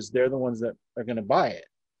 because they're the ones that are going to buy it.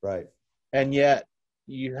 Right. And yet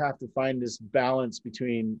you have to find this balance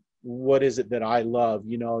between, what is it that I love?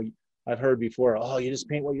 I've heard before, oh, you just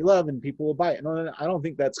paint what you love and people will buy it. No, I don't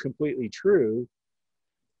think that's completely true.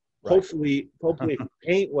 Right. Hopefully if you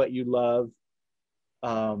paint what you love,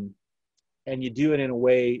 and you do it in a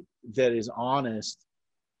way that is honest,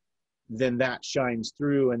 then that shines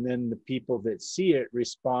through, and then the people that see it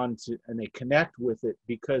respond to, and they connect with it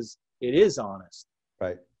because it is honest.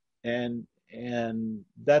 Right. And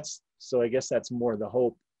that's, so I guess that's more the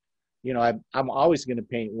hope. I'm always going to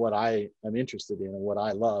paint what I am interested in and what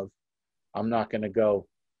I love. I'm not going to go,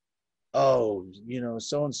 oh,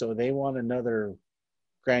 so-and-so, they want another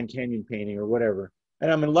Grand Canyon painting or whatever.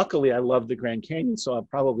 And I mean, luckily I love the Grand Canyon, so I'll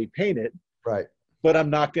probably paint it. Right. But I'm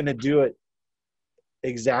not going to do it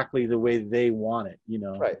exactly the way they want it,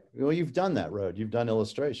 Right. Well, you've done that road. You've done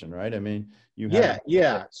illustration, right? I mean, you have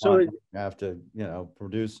So you have to,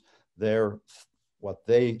 produce what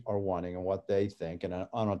they are wanting and what they think, and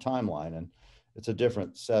on a timeline. And it's a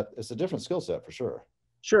different skill set for sure.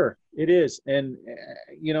 Sure, it is. And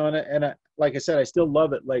like I said, I still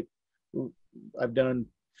love it. Like, I've done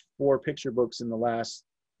 4 picture books in the last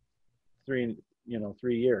 3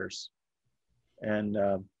 years. And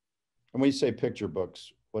And when you say picture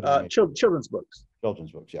books, what do you mean? Children's books.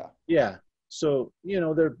 Children's books, yeah. Yeah. So,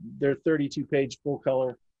 they're 32 page full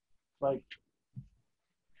color. Like,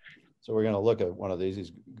 So we're going to look at one of these.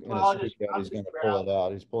 He's in I'll his just he's going to pull it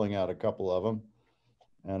out. He's pulling out a couple of them.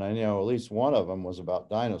 And I know at least one of them was about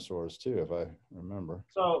dinosaurs too, if I remember.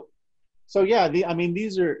 So yeah,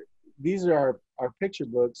 these are our picture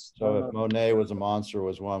books. So if Monet was a monster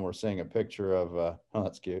was one, we're seeing a picture of, oh,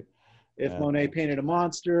 that's cute. If Monet painted a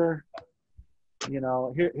monster,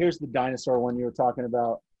 here's the dinosaur one you were talking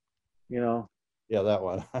about, Yeah, that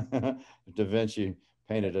one. Da Vinci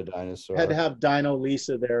painted a dinosaur. Had to have Dino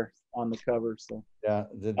Lisa there on the cover. So yeah.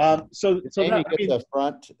 Did Amy get the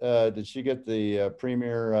front? Did she get the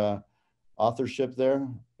premier authorship there?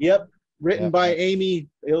 Yep, written by Amy,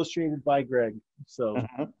 illustrated by Greg. So,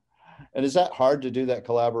 and is that hard to do that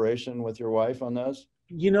collaboration with your wife on those?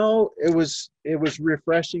 It was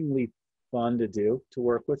refreshingly fun to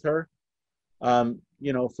work with her.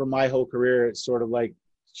 For my whole career, it's sort of like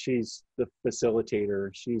she's the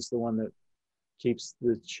facilitator. She's the one that keeps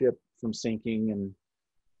the ship from sinking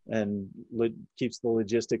and keeps the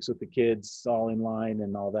logistics with the kids all in line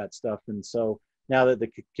and all that stuff. And so now that the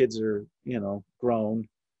kids are, grown,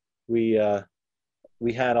 we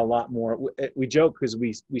had a lot more. We joke because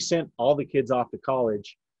we sent all the kids off to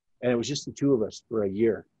college, and it was just the two of us for a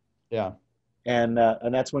year. Yeah. And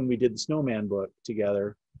that's when we did the Snowman book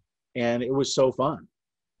together, and it was so fun.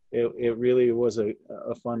 It really was a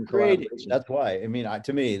fun collaboration. That's why. I mean,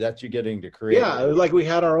 to me, that's you getting to create. Yeah, it was like we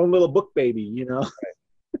had our own little book baby, Right.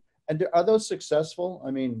 And are those successful?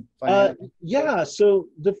 I mean, yeah. So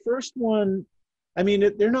the first one,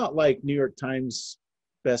 they're not like New York Times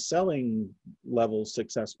best-selling level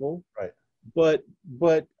successful, right? But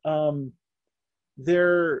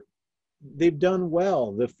they've done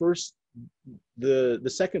well. The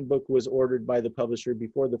second book was ordered by the publisher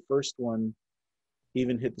before the first one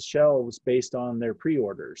even hit the shelves based on their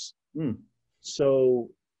pre-orders. So,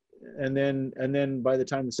 and then by the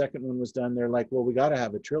time the second one was done, they're like, well, we got to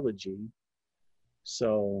have a trilogy.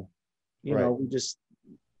 So, we just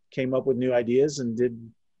came up with new ideas and did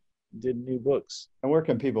new books. And where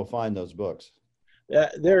can people find those books?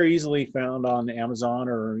 They're easily found on Amazon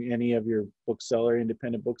or any of your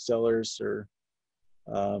independent booksellers, or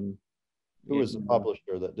who was the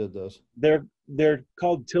publisher that did those? They're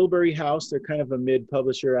called Tilbury House. They're kind of a mid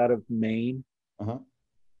publisher out of Maine.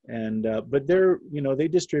 And but they're they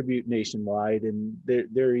distribute nationwide, and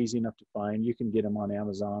they're easy enough to find. You can get them on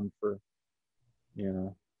Amazon for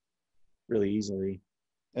really easily.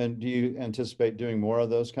 And do you anticipate doing more of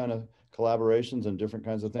those kind of collaborations and different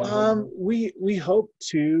kinds of things? We hope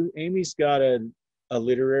to. Amy's got a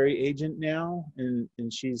literary agent now, and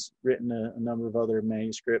she's written a number of other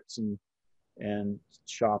manuscripts and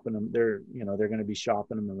shopping them. They're going to be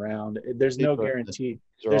shopping them around. There's no guarantee.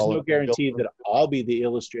 There's no guarantee that I'll be the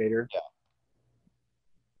illustrator. Yeah.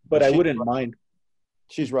 But I wouldn't mind.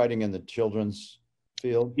 She's writing in the children's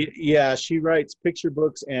field? Yeah, she writes picture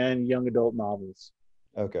books and young adult novels.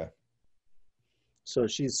 Okay. So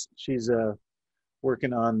she's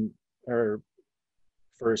working on her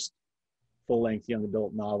first full-length young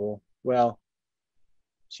adult novel. Well,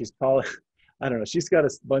 she's probably, I don't know, she's got a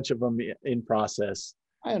bunch of them in process.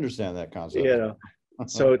 I understand that concept.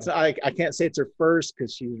 So it's I can't say it's her first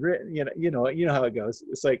because she's written, you know how it goes.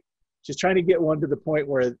 It's like she's trying to get one to the point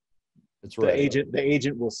where it's the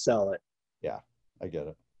agent will sell it. Yeah, I get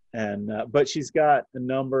it. And but she's got a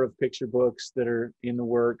number of picture books that are in the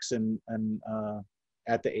works and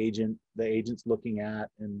at the agent's looking at,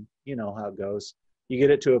 and you know how it goes. You get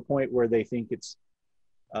it to a point where they think it's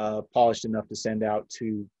polished enough to send out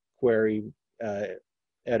to query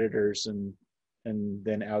editors, and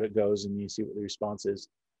then out it goes, and you see what the response is.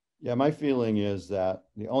 Yeah, my feeling is that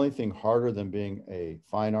the only thing harder than being a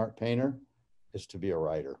fine art painter is to be a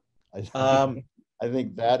writer. I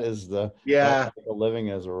think that is the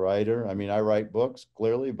living as a writer. I mean, I write books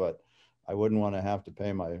clearly, but I wouldn't want to have to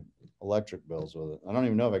pay my electric bills with it. I don't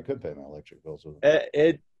even know if I could pay my electric bills with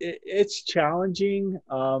it. It's challenging,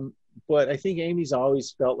 but I think Amy's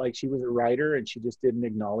always felt like she was a writer, and she just didn't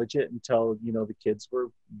acknowledge it until the kids were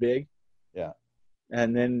big. Yeah.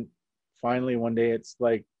 And then finally one day it's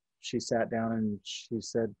like she sat down and she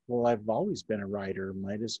said, well, I've always been a writer.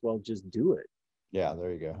 Might as well just do it. Yeah,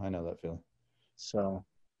 there you go. I know that feeling. So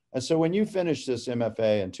when you finish this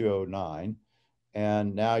MFA in 2009,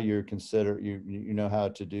 and now you're you know how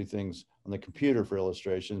to do things on the computer for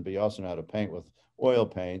illustration, but you also know how to paint with oil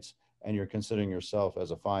paints, and you're considering yourself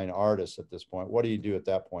as a fine artist at this point. What do you do at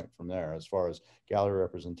that point from there, as far as gallery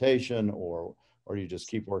representation, or do you just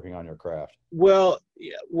keep working on your craft? Well,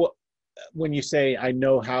 yeah, when you say I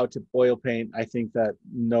know how to oil paint, I think that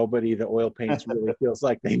nobody that oil paints really feels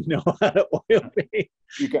like they know how to oil paint.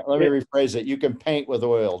 Let me rephrase it. You can paint with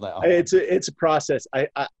oil now. It's a process. I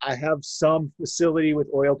have some facility with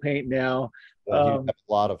oil paint now. You have a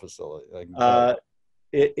lot of facility. I can tell Uh,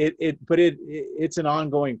 it's an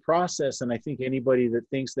ongoing process, and I think anybody that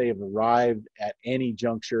thinks they have arrived at any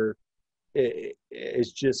juncture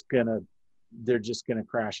is just they're just gonna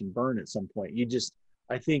crash and burn at some point.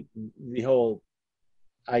 I think the whole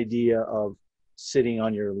idea of sitting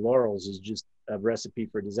on your laurels is just a recipe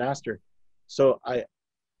for disaster. So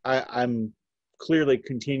I'm clearly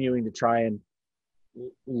continuing to try and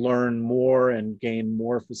learn more and gain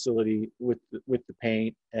more facility with the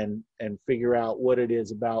paint and figure out what it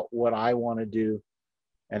is about what I want to do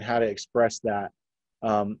and how to express that.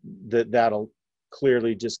 That'll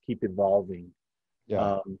clearly just keep evolving.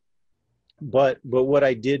 Yeah. But what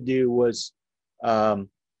I did do was I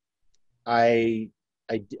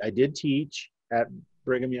did teach at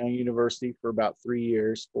Brigham Young University for about 3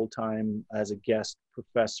 years full time as a guest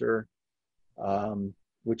professor,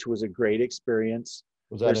 which was a great experience.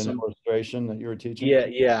 Was that an illustration that you were teaching?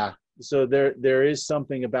 Yeah. So there is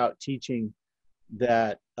something about teaching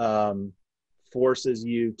that forces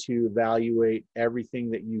you to evaluate everything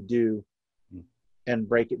that you do and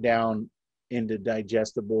break it down into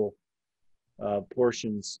digestible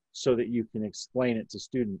portions so that you can explain it to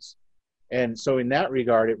students. And so in that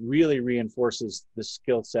regard, it really reinforces the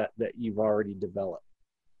skill set that you've already developed.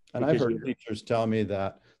 And I've heard teachers tell me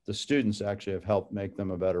that the students actually have helped make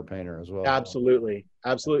them a better painter as well. Absolutely.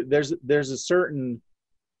 There's a certain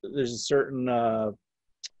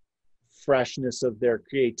freshness of their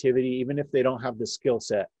creativity, even if they don't have the skill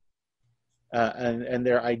set, and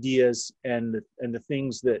their ideas and the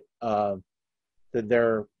things that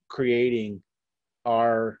they're creating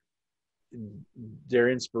they're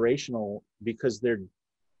inspirational because they're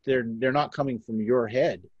not coming from your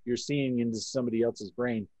head. You're seeing into somebody else's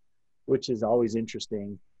brain, which is always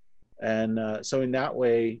interesting. And so in that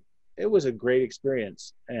way, it was a great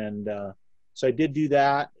experience. And so I did do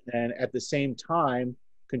that, and at the same time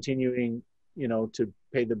continuing, to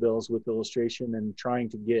pay the bills with illustration and trying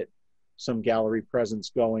to get some gallery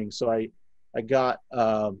presence going. So I got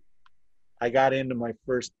into my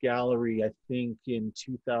first gallery, I think, in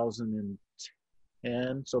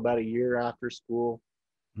 2010, so about a year after school.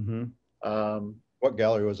 Mm-hmm. What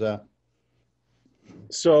gallery was that?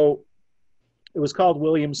 So it was called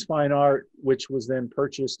Williams Fine Art, which was then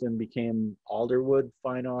purchased and became Alderwood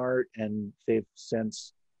Fine Art, and they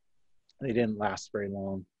didn't last very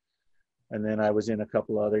long. And then I was in a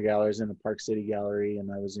couple of other galleries, in the Park City Gallery, and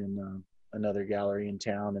I was in another gallery in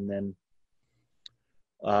town, and then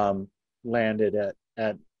landed at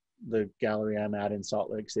the gallery I'm at in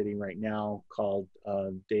Salt Lake City right now, called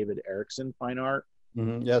David Erickson Fine Art.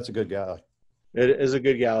 Mm-hmm. Yeah, it's a good gallery. It is a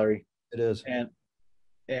good gallery. It is.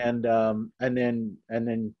 And then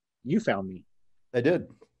you found me. I did.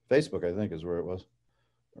 Facebook, I think, is where it was.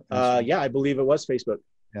 Yeah, I believe it was Facebook.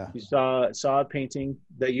 Yeah. You saw a painting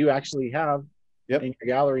that you actually have in your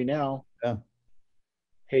gallery now. Yeah.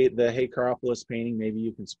 The Hey Karopoulos painting, maybe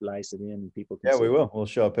you can splice it in and people can see we it. will. We'll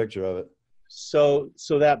show a picture of it. So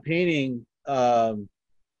that painting at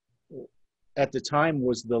the time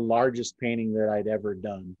was the largest painting that I'd ever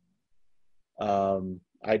done.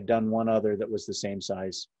 I'd done one other that was the same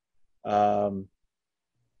size. And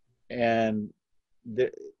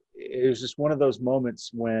it was just one of those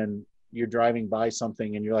moments when you're driving by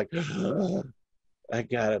something and you're like, I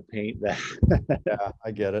gotta paint that. Yeah,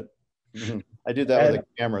 I get it. I do that with a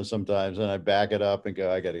camera sometimes, and I back it up and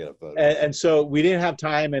go, I gotta get a photo. And so we didn't have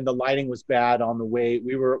time, and the lighting was bad on the way.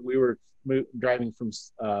 We were driving from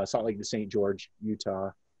Salt Lake to St. George,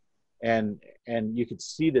 Utah, and you could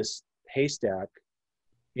see this haystack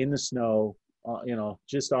in the snow,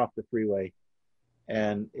 just off the freeway,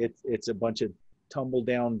 and it's a bunch of tumble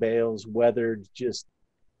down bales, weathered, just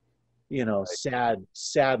sad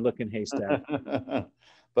looking haystack.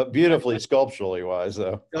 But beautifully sculpturally wise,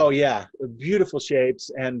 though. Oh yeah, beautiful shapes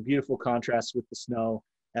and beautiful contrasts with the snow.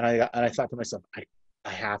 And I thought to myself, I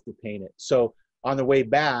have to paint it. So on the way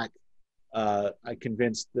back, I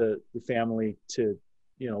convinced the family to,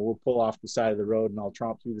 we'll pull off the side of the road and I'll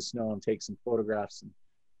tromp through the snow and take some photographs.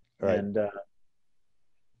 And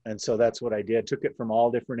so that's what I did. Took it from all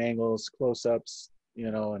different angles, close-ups,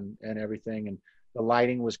 and everything. And the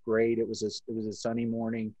lighting was great. It was a sunny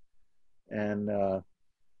morning, and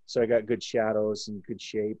so I got good shadows and good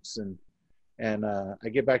shapes, and And I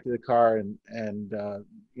get back to the car, and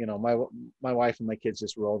you know, my wife and my kids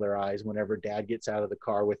just roll their eyes whenever Dad gets out of the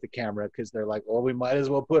car with the camera, because they're like, "Well, we might as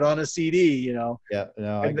well put on a CD," you know. Yeah,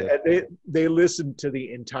 no, I And, get and they listened to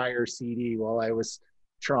the entire CD while I was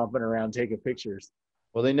tromping around taking pictures.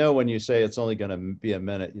 Well, they know when you say it's only going to be a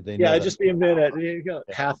minute, they know Yeah, that. just be a minute. You go,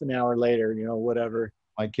 half an hour later, you know, whatever.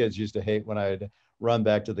 My kids used to hate when I'd run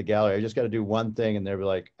back to the gallery. I just got to do one thing, and they'd be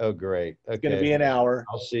like, "Oh, great, It's going to okay, be an hour.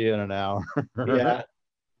 I'll see you in an hour." Yeah.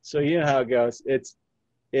 So you know how it goes. It's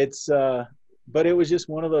but it was just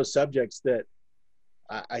one of those subjects that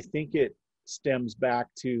I think it stems back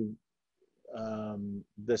to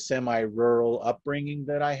the semi-rural upbringing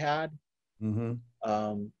that I had. Mm-hmm.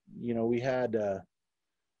 You know, we had a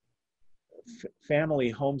family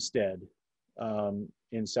homestead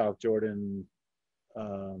in South Jordan,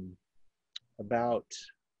 um, about,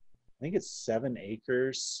 I think it's 7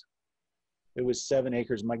 acres. It was 7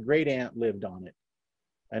 acres. My great aunt lived on it,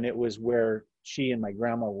 and it was where she and my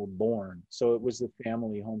grandma were born. So it was the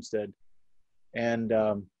family homestead. And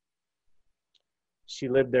she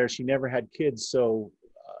lived there. She never had kids. So,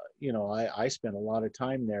 you know, I spent a lot of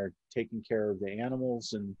time there taking care of the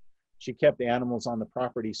animals, and she kept the animals on the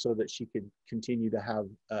property so that she could continue to have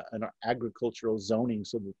an agricultural zoning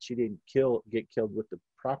so that she didn't get killed with the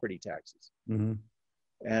property taxes. Mm-hmm.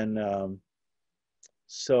 And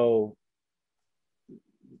so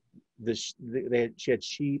she had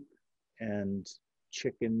sheep and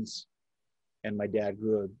chickens, and my dad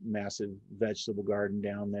grew a massive vegetable garden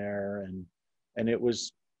down there, and it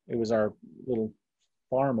was our little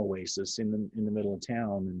farm oasis in the middle of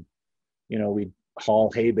town. And you know, we'd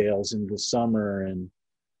haul hay bales in the summer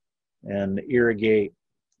and irrigate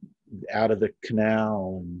out of the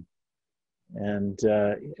canal, and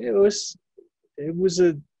it was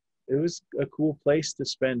a cool place to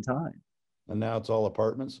spend time. And now it's all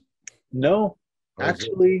apartments. No,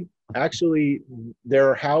 actually, there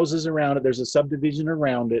are houses around it. There's a subdivision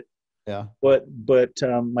around it. Yeah. But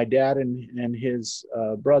my dad and his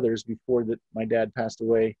brothers, before that my dad passed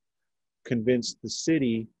away, convinced the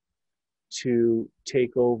city to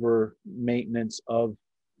take over maintenance of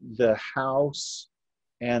the house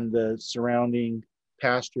and the surrounding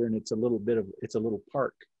pasture, and it's a little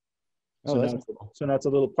park. Oh, that's cool. So now it's a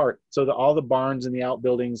little park. So all the barns and the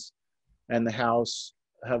outbuildings and the house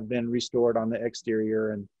have been restored on the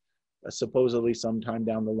exterior, and supposedly sometime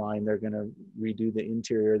down the line they're going to redo the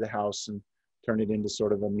interior of the house and turn it into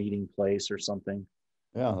sort of a meeting place or something.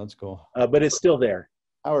 Yeah, that's cool. But it's still there.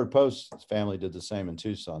 Howard Post's family did the same in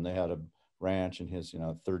Tucson. They had a ranch in his,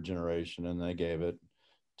 third generation, and they gave it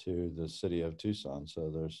to the city of Tucson.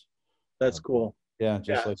 So that's cool. Yeah,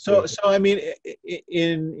 just like so I mean,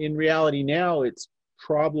 in reality now, it's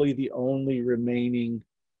probably the only remaining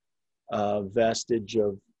vestige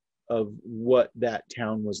of what that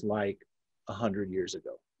town was like 100 years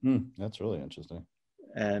ago. That's really interesting.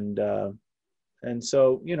 And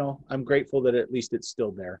so, you know, I'm grateful that at least it's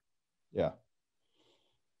still there. Yeah.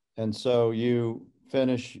 And so you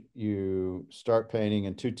finish, you start painting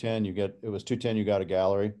in 210, it was 210, you got a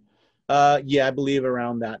gallery. Yeah, I believe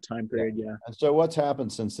around that time period. Yeah. And so what's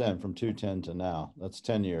happened since then, from 210 to now? That's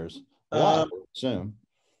 10 years. A lot, I assume.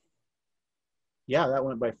 Yeah, that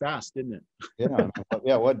went by fast, didn't it?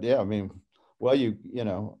 I mean,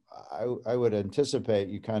 well, I would anticipate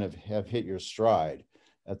you kind of have hit your stride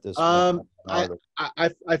at this point.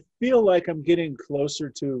 I feel like I'm getting closer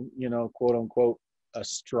to, you know, quote unquote, a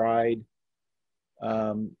stride.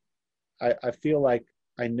 I feel like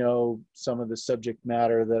I know some of the subject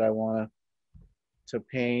matter that I want to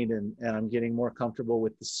paint, and I'm getting more comfortable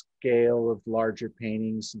with the scale of larger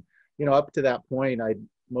paintings. You know, up to that point,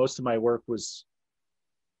 most of my work was,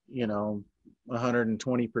 you know,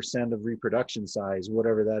 120% of reproduction size,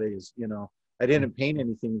 whatever that is. You know, I didn't paint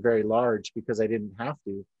anything very large because I didn't have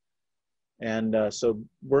to. And so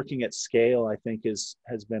working at scale, I think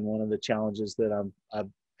has been one of the challenges that I've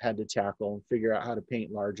had to tackle and figure out how to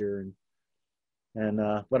paint larger.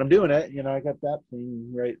 But I'm doing it. You know, I got that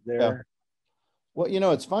thing right there. Yeah. Well, you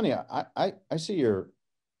know, it's funny. I see your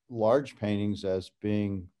large paintings as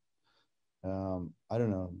being, I don't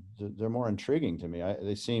know, they're more intriguing to me.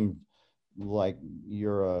 They seem like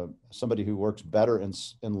you're somebody who works better in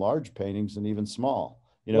large paintings than even small.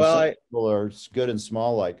 You know, well, some people are good and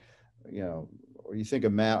small, like, you know, or you think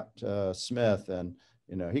of Matt Smith, and,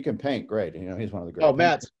 you know, he can paint great. You know, he's one of the great. Oh,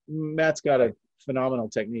 Matt's got a phenomenal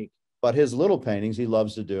technique. But his little paintings, he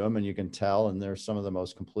loves to do them, and you can tell, and they're some of the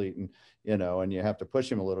most complete, and, you know, and you have to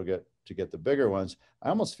push him a little bit to get the bigger ones. I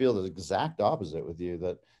almost feel the exact opposite with you,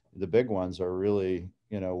 that the big ones are really,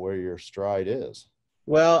 you know, where your stride is.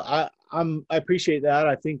 Well, I appreciate that.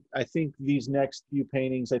 I think these next few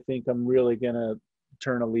paintings, I think I'm really gonna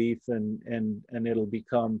turn a leaf, and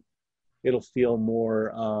it'll feel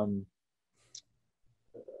more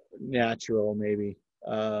natural maybe.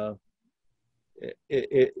 Uh,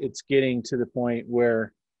 it's getting to the point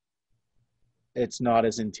where it's not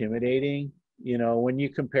as intimidating. When you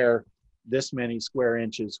compare this many square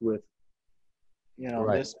inches with,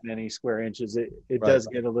 Right. this many square inches, it Right. does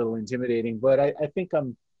get a little intimidating. But I think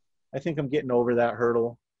I'm getting over that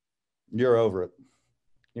hurdle. You're over it.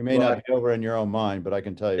 You may not But be over in your own mind, but I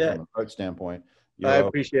can tell you yeah, from a art standpoint, I you're over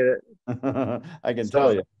appreciate it. it. I can tell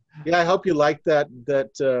So you. yeah, I hope you liked that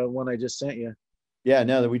one I just sent you. Yeah,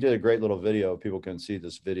 no, that we did a great little video. People can see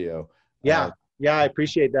this video. Yeah, yeah, I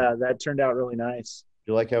appreciate that. That turned out really nice.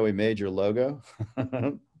 You like how we made your logo?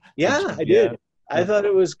 The Yeah, I GM. did. I thought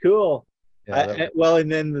it was cool. Yeah, that was, Well,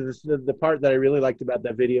 and then the part that I really liked about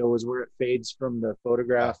that video was where it fades from the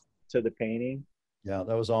photograph to the painting. yeah,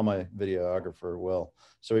 that was all my videographer, Will.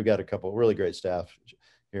 So we've got a couple really great staff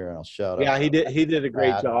here, and I'll shout out Yeah, he did a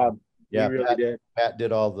great Pat. job. He Yeah, really did. Pat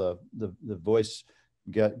did all the voice,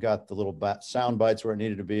 got the little sound bites where it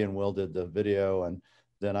needed to be, and Will did the video. And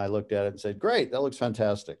then I looked at it and said, "Great, that looks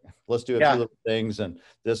fantastic. Let's do a few Yeah, little things and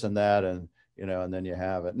this and that, and and then you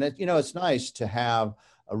have it. And it's nice to have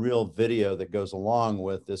a real video that goes along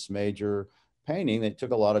with this major painting that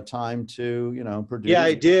took a lot of time to yeah, produce.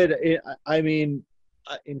 I did. I mean,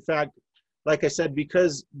 in fact, like I said,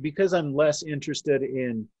 because I'm less interested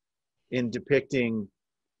in depicting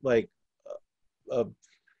like a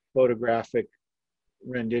photographic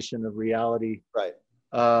rendition of reality. Right.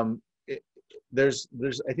 Um, it,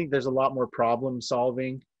 I think there's a lot more problem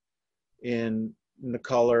solving in the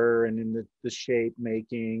color and in the shape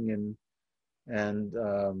making,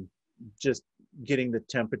 and just getting the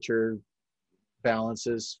temperature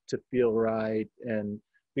balances to feel right. And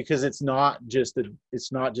because it's not just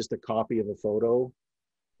a copy of a photo.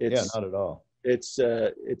 Yeah, it's not at all. it's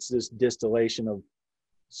this distillation of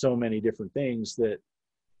so many different things that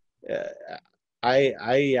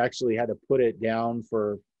I actually had to put it down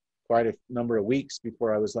for quite a number of weeks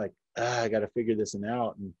before I was like, I got to figure this one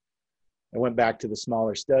out. And I went back to the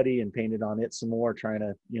smaller study and painted on it some more, trying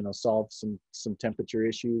to solve some temperature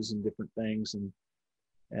issues and different things. And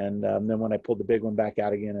then when I pulled the big one back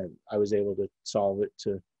out again, I was able to solve it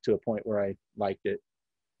to a point where I liked it.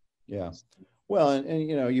 Yeah. Well, and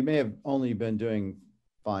you may have only been doing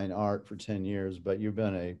fine art for 10 years, but you've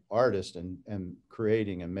been an artist and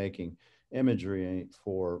creating and making imagery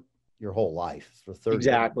for your whole life for 30 years.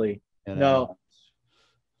 Exactly. And No,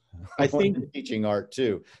 I think teaching art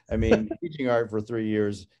too. I mean, teaching art for 3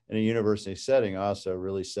 years in a university setting also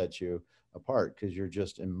really sets you apart because you're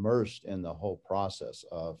just immersed in the whole process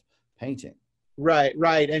of painting. right,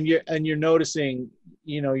 and you're noticing,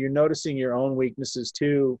 you're noticing your own weaknesses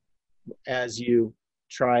too, as you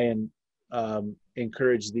try and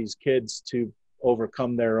encourage these kids to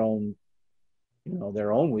overcome their own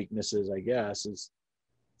weaknesses. I guess it's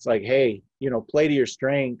like, hey, play to your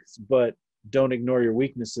strengths, but don't ignore your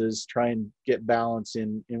weaknesses. Try and get balance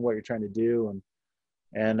in what you're trying to do.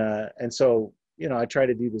 And so I try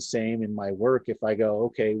to do the same in my work. If I go,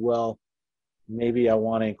 okay, well, maybe I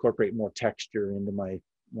want to incorporate more texture into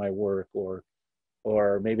my work, or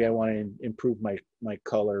maybe I want to improve my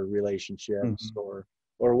color relationships, Mm-hmm.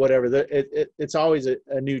 or whatever. It's always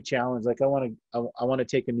a new challenge. Like I want to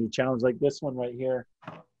take a new challenge, like this one right here.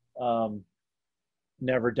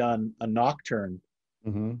 Never done a nocturne,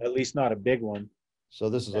 Mm-hmm. at least not a big one. So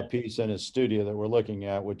this is a piece in his studio that we're looking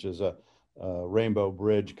at, which is a rainbow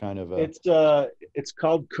bridge kind of a It's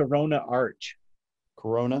called Corona Arch.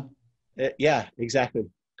 Corona. Yeah, exactly.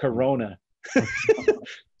 Corona.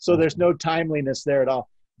 So there's no timeliness there at all.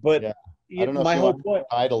 But Yeah. I don't know if my you whole want point,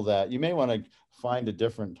 to title that. You may want to find a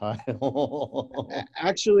different title.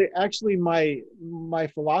 actually, my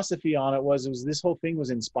philosophy on it was this whole thing was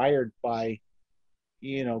inspired by,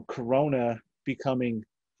 Corona becoming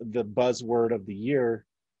the buzzword of the year,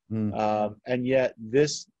 Hmm. and yet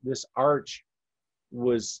this arch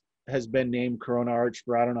has been named Corona Arch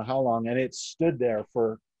for I don't know how long, and it stood there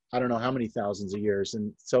for I don't know how many thousands of years.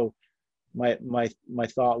 And so my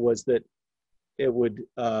thought was that it would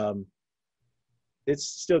it's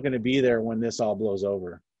still going to be there when this all blows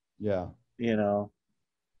over. Yeah. You know.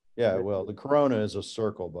 Yeah. Well, the corona is a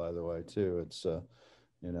circle, by the way, too. It's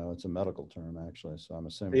it's a medical term actually. So I'm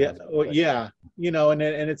assuming. Yeah. Well, yeah.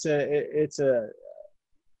 And it's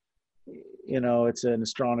an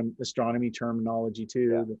astronomy terminology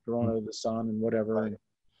too. Yeah. The corona of the sun and whatever. Right.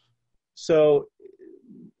 So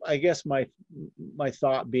I guess my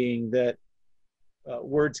thought being that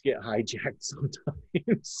words get hijacked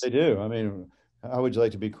sometimes. They do. I mean, how would you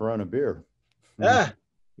like to be Corona beer? Ah,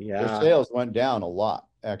 Their yeah, sales went down a lot,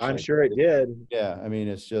 I'm actually. sure it did. Yeah, I mean,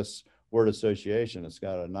 it's just word association. It's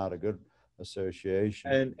got not a good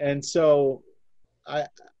association. And so I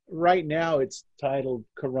right now it's titled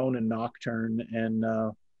Corona Nocturne, and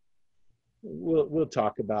we'll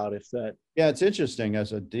talk about if that. Yeah, it's interesting.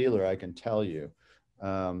 As a dealer, I can tell you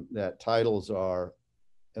that titles are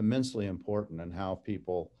immensely important in how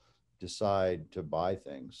people decide to buy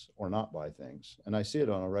things or not buy things. And I see it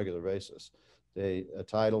on a regular basis. A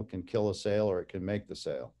title can kill a sale or it can make the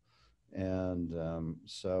sale. And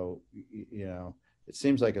so, you know, it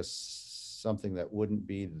seems like something that wouldn't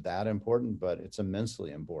be that important, but it's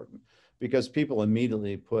immensely important because people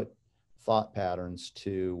immediately put thought patterns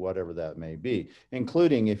to whatever that may be,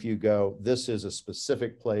 including if you go, this is a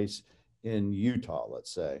specific place in Utah,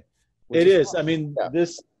 let's say. Which It is. fine. I mean, Yeah.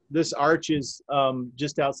 this arch is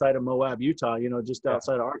just outside of Moab, Utah. You know, just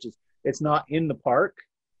outside of Arches. It's not in the park,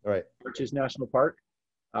 Right. Arches National Park.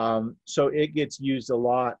 So it gets used a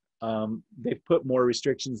lot. They've put more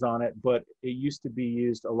restrictions on it, but it used to be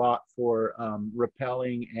used a lot for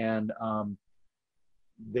rappelling, and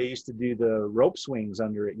they used to do the rope swings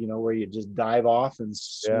under it, you know, where you just dive off and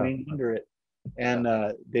swing under it. And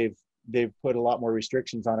they've put a lot more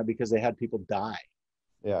restrictions on it because they had people die.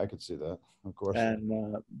 Yeah, I could see that, of course.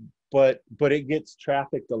 And but it gets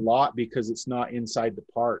trafficked a lot because it's not inside the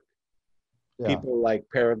park. Yeah. People like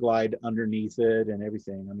paraglide underneath it and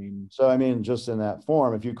everything. I mean, So I mean, just in that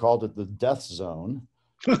form, if you called it the death zone,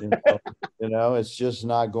 you know, it's just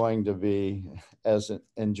not going to be as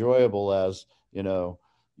enjoyable as, you know,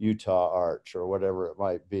 Utah Arch or whatever it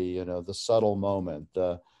might be, you know, the subtle moment,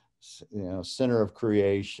 the, you know, center of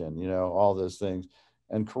creation, you know, all those things.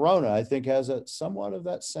 And Corona, I think, has a somewhat of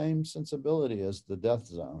that same sensibility as the death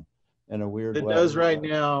zone in a weird way. It does right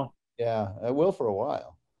now. Yeah, it will for a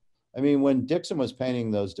while. I mean, when Dixon was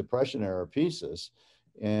painting those Depression era pieces,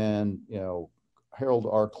 and, you know, Harold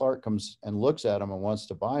R. Clark comes and looks at them and wants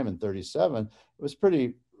to buy them in 37, it was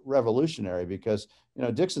pretty revolutionary because, you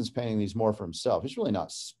know, Dixon's painting these more for himself. He's really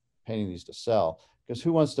not painting these to sell, because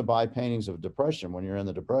who wants to buy paintings of Depression when you're in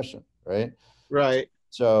the Depression, right? Right.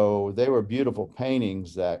 So they were beautiful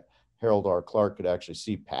paintings that Harold R. Clark could actually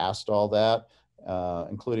see past all that,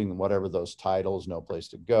 including whatever those titles, No Place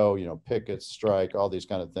to Go, you know, Pickets, Strike, all these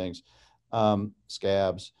kind of things,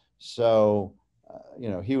 Scabs. So, you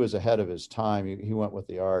know, he was ahead of his time. He went with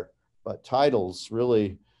the art, but titles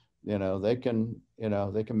really, you know, they can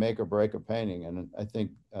make or break a painting. And I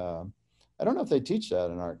think, I don't know if they teach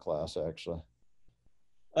that in art class, actually.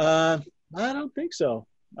 I don't think so.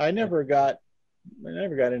 I never got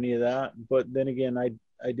any of that. But then again, I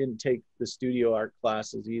didn't take the studio art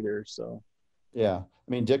classes either. So yeah, I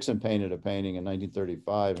mean, Dixon painted a painting in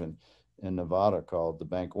 1935 in Nevada called The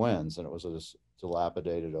Bank Winds, and it was this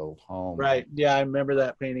dilapidated old home. Right. Yeah, I remember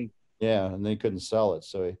that painting. Yeah, and they couldn't sell it,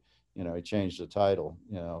 so he changed the title,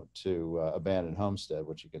 you know, to Abandoned Homestead,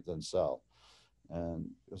 which he could then sell. And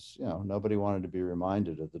you know, nobody wanted to be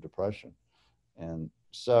reminded of the Depression. And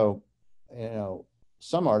so, you know,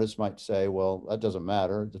 some artists might say, well, that doesn't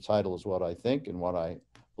matter. The title is what I think and what I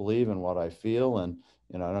believe and what I feel. And,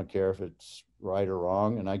 you know, I don't care if it's right or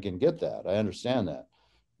wrong. And I can get that. I understand that.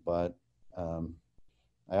 But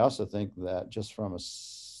I also think that just from a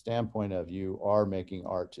standpoint of you are making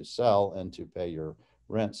art to sell and to pay your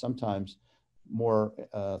rent, sometimes more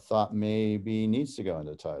thought maybe needs to go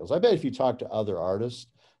into titles. I bet if you talk to other artists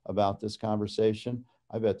about this conversation,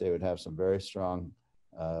 I bet they would have some very strong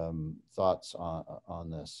thoughts on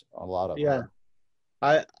this. A lot of them.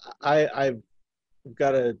 I've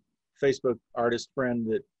got a Facebook artist friend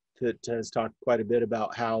that has talked quite a bit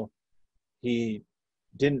about how he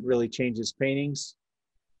didn't really change his paintings,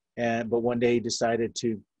 but one day he decided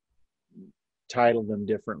to title them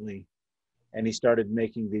differently, and he started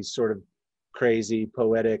making these sort of crazy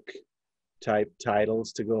poetic type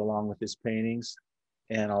titles to go along with his paintings,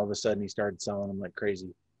 and all of a sudden he started selling them like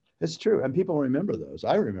crazy. It's true, and people remember those.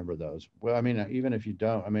 I remember those. Well, I mean, even if you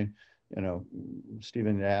don't, I mean, you know,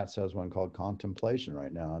 Stephen Yatz has one called Contemplation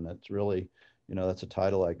right now, and that's really, you know, that's a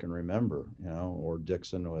title I can remember, you know, or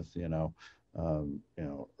Dixon with, you know,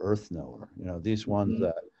 Earth Knower, you know, these ones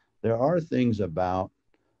that there are things about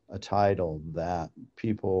a title that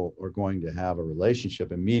people are going to have a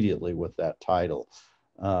relationship immediately with that title,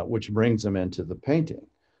 which brings them into the painting.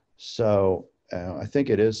 So I think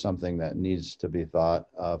it is something that needs to be thought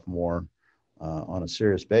of more on a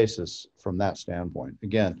serious basis from that standpoint.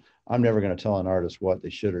 Again, I'm never going to tell an artist what they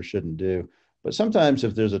should or shouldn't do, but sometimes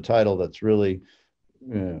if there's a title that's really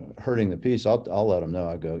hurting the piece, I'll let them know.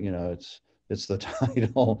 I go, you know, it's the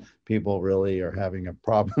title. People really are having a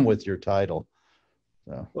problem with your title.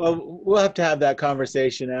 So Well, we'll have to have that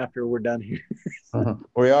conversation after we're done here.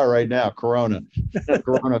 we are right now. Corona,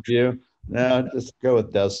 Corona view. No, just go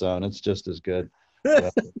with Death Zone. It's just as good.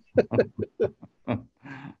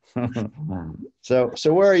 So,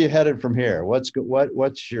 so where are you headed from here? What's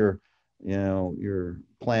your, your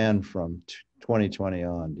plan from 2020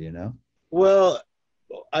 on? Do you know? Well,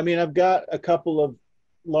 I mean, I've got a couple of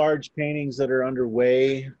large paintings that are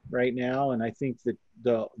underway right now, and I think that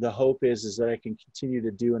the hope is that I can continue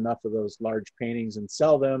to do enough of those large paintings and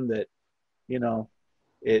sell them that, you know,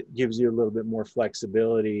 it gives you a little bit more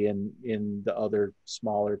flexibility in the other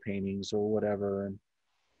smaller paintings or whatever,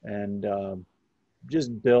 and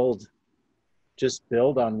just build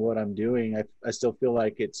on what I'm doing. I still feel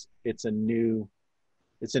like it's a new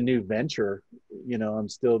venture. You know, I'm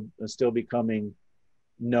still becoming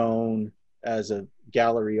known as a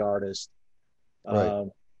gallery artist. Right.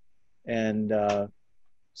 And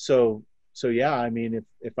so yeah, I mean,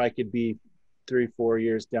 if I could be 3-4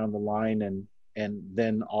 years down the line and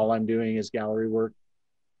then all I'm doing is gallery work,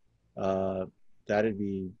 that'd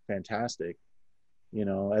be fantastic. You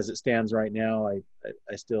know, as it stands right now,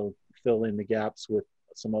 I still fill in the gaps with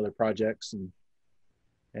some other projects,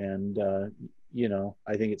 and you know,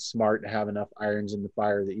 I think it's smart to have enough irons in the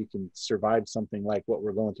fire that you can survive something like what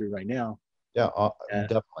we're going through right now. Yeah, And,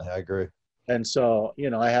 definitely. I agree. and so, you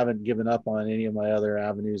know, I haven't given up on any of my other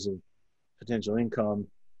avenues of potential income,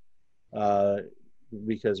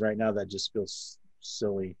 because right now that just feels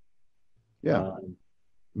silly. Yeah. Um,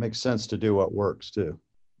 Makes sense to do what works too.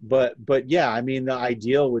 but yeah, I mean, the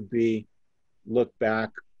ideal would be look back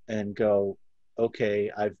and go, okay,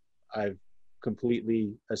 I've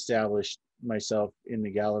completely established myself in the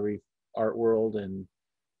gallery art world,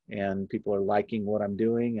 and people are liking what I'm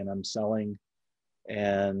doing and I'm selling,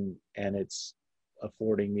 and it's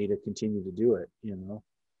affording me to continue to do it, you know.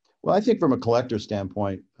 Well, I think from a collector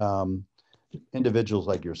standpoint, individuals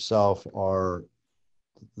like yourself are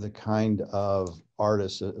the kind of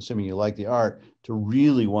artists, assuming you like the art, to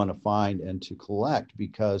really want to find and to collect,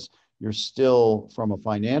 because you're still, from a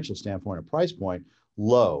financial standpoint, a price point,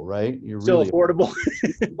 low, right? You're Still really affordable.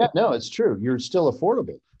 yeah, no, it's true. You're still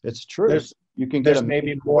affordable. It's true. there's You can get there's a maybe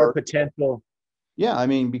major more work. potential. Yeah, I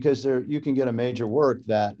mean, because you can get a major work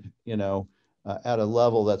that, at a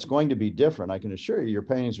level that's going to be different. I can assure you, your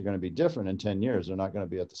paintings are going to be different in 10 years. They're not going to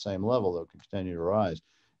be at the same level. They'll continue to rise.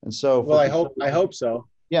 And so Well, for I hope so.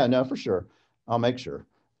 yeah, no, for sure. I'll make sure.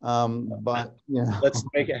 But, Let's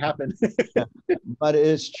make it happen. but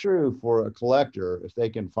it's true for a collector, if they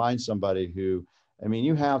can find somebody who, I mean,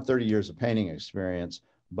 you have 30 years of painting experience,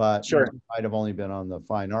 but you Sure. might have only been on the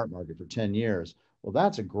fine art market for 10 years. Well,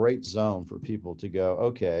 that's a great zone for people to go,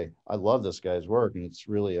 okay, I love this guy's work and it's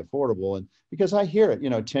really affordable. And because I hear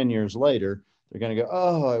it, 10 years later, they're going to go,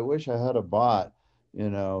 oh, I wish I had a bought,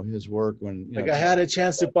 his work when, Like, I had a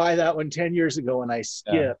chance to buy that one 10 years ago and I yeah.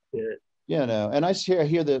 skipped it. And I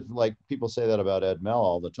hear that, like, people say that about Ed Mell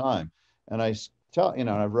all the time. And I tell,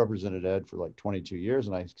 I've represented Ed for like 22 years.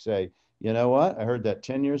 And I say, you know what? I heard that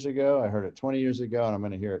 10 years ago. I heard it 20 years ago, and I'm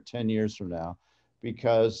going to hear it 10 years from now,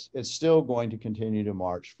 because it's still going to continue to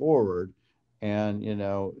march forward. And,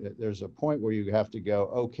 there's a point where you have to go,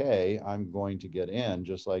 okay, I'm going to get in.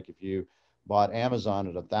 Just like if you bought Amazon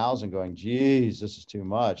at 1,000 going, geez, this is too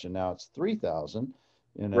much. And now it's 3,000,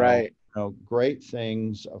 Right. great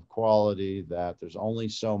things of quality that there's only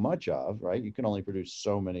so much of, right? You can only produce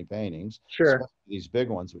so many paintings, Sure. especially these big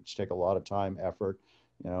ones, which take a lot of time, effort.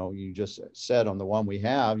 You just said on the one we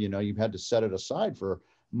have, you've had to set it aside for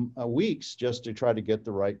weeks just to try to get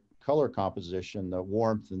the right color composition, the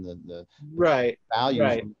warmth, and the Right. values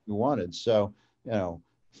Right. you wanted. So,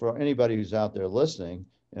 for anybody who's out there listening,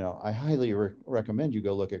 I highly recommend you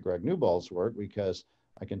go look at Greg Newbold's work, because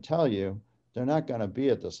I can tell you, they're not going to be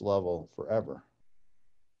at this level forever.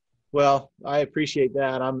 Well, I appreciate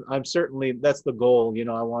that. I'm certainly, that's the goal. You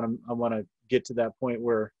know, I want to get to that point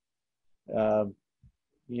where, uh,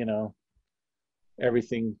 you know,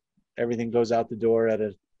 everything goes out the door at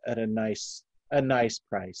a nice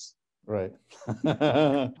price, Right.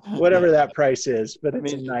 whatever that price is, but I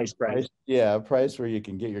it's a mean, nice price. yeah, a price where you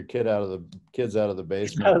can get your kids out of the Out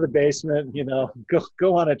basement. of the basement, you know,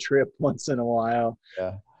 go on a trip once in a while.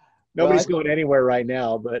 Yeah. Well, Nobody's going anywhere right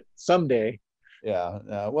now, but someday. yeah.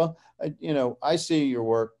 Well, I see your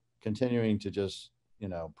work continuing to just,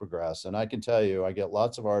 progress. And I can tell you, I get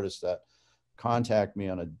lots of artists that contact me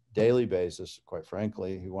on a daily basis, quite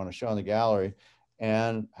frankly, who want to show in the gallery.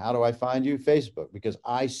 And how do I find you? Facebook, because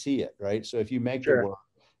I see it, right? So if you make the Sure. work,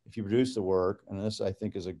 if you produce the work, and this I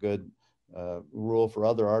think is a good rule for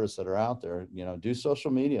other artists that are out there, do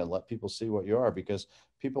social media and let people see what you are, because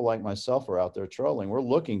people like myself are out there trolling. We're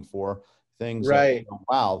looking for things that, Right.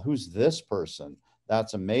 wow, who's this person?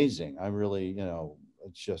 That's amazing. I really,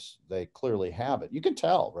 it's just, they clearly have it. You can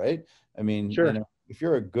tell, right? I mean, Sure. if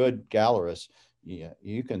you're a good gallerist,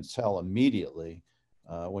 you can tell immediately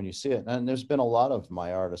when you see it. And there's been a lot of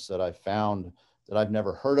my artists that I found that I've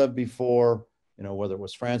never heard of before, whether it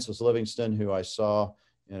was Francis Livingston, who I saw,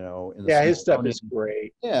 in the Yeah, his stuff Smithsonian. is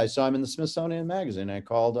great. Yeah, I saw him in the Smithsonian magazine. I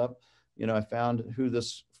called up, I found who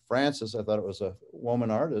this Francis, I thought it was a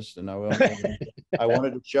woman artist, and I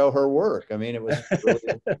wanted to show her work. I mean, it was really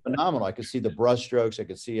phenomenal. I could see the brushstrokes, I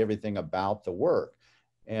could see everything about the work.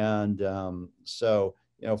 And so,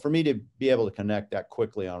 for me to be able to connect that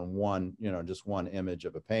quickly on one, just one image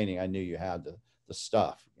of a painting, I knew you had the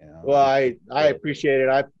stuff, Well, I appreciate it.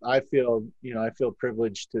 I feel, I feel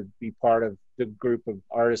privileged to be part of the group of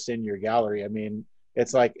artists in your gallery. I mean,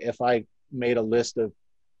 it's like if I made a list of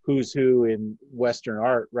who's who in Western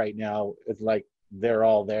art right now, it's like they're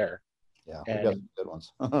all there. Yeah, we got And some good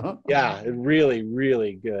ones. yeah, a really,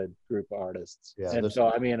 really good group of artists. Yeah, And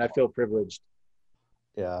so, I mean, I feel privileged.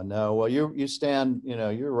 Yeah, no, well, you stand,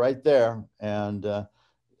 you're right there. And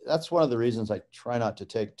that's one of the reasons I try not to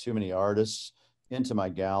take too many artists into my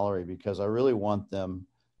gallery, because I really want them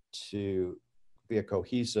to be a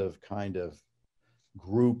cohesive kind of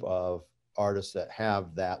group of artists that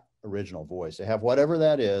have that original voice. They have whatever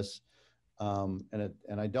that is. And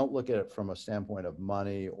I don't look at it from a standpoint of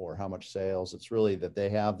money or how much sales. It's really that they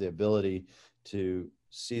have the ability to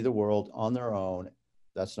see the world on their own.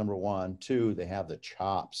 That's number one. Two, they have the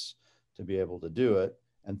chops to be able to do it.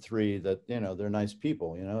 And three, that, they're nice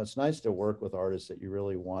people. It's nice to work with artists that you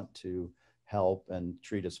really want to help and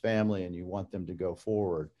treat as family, and you want them to go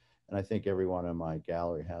forward. And I think everyone in my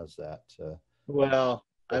gallery has that. Well,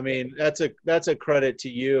 I mean, that's a credit to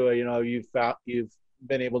you. You've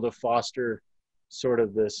been able to foster sort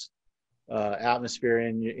of this atmosphere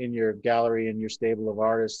in your gallery and your stable of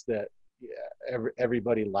artists that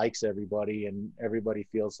everybody likes everybody, and everybody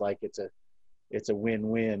feels like it's a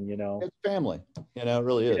win-win. It's family. It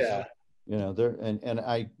really is. Yeah. There, and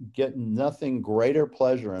I get nothing greater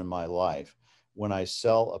pleasure in my life when I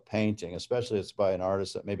sell a painting, especially if it's by an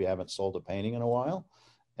artist that maybe I haven't sold a painting in a while.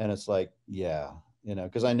 And it's like, yeah,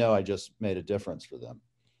 because I know I just made a difference for them.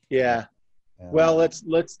 Yeah. And, Well,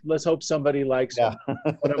 let's hope somebody likes yeah.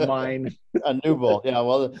 one of mine. A Newbold. Yeah.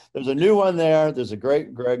 Well, there's a new one there. There's a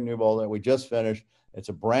great Greg Newbold that we just finished. It's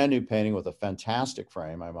a brand new painting with a fantastic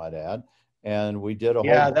frame, I might add. And we did a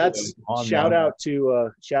Yeah, whole that's on shout out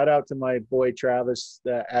to my boy Travis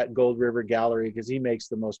at Gold River Gallery, because he makes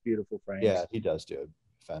the most beautiful frames. Yeah, he does do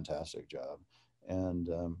a fantastic job. And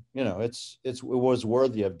it was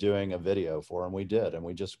worthy of doing a video for him. We did, and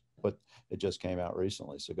it just came out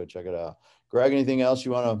recently, so go check it out. Greg, anything else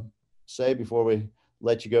you want to say before we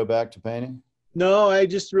let you go back to painting? No, I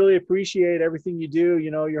just really appreciate everything you do.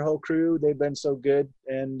 Your whole crew, they've been so good,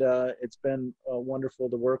 and it's been wonderful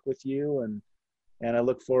to work with you, and I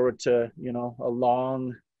look forward to a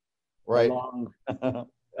long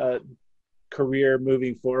career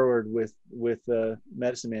moving forward with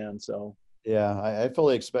Medicine Man. So yeah, I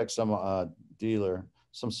fully expect some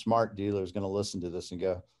smart dealer is going to listen to this and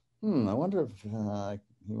go, I wonder if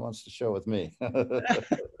he wants to show with me.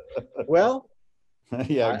 Well,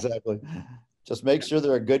 yeah, exactly. Just make sure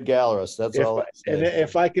they're a good gallerist. That's all I say. And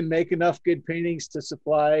if I can make enough good paintings to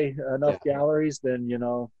supply enough galleries, then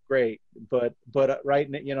great. But right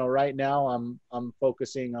now I'm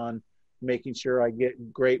focusing on making sure I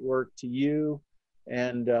get great work to you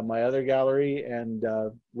and my other gallery, and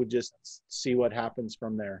we'll just see what happens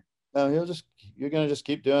from there. No, you're gonna just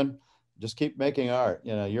keep making art.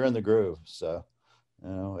 You're in the groove. So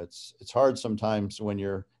it's hard sometimes when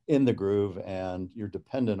you're in the groove and you're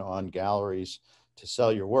dependent on galleries to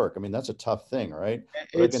sell your work. I mean, that's a tough thing, right?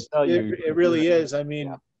 But I can tell you, it really is. I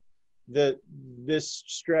mean, this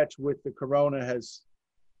stretch with the Corona has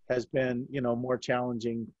been, more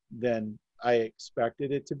challenging than I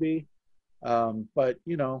expected it to be. But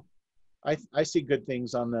I see good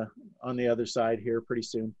things on the other side here pretty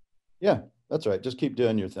soon. Yeah, that's right. Just keep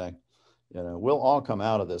doing your thing. We'll all come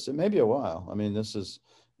out of this. It may be a while. I mean, this is,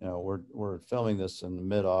 we're filming this in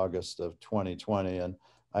mid-August of 2020, and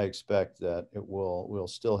I expect that we'll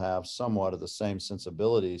still have somewhat of the same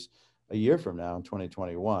sensibilities a year from now in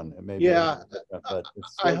 2021. It may be but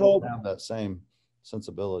it's still I hope have that same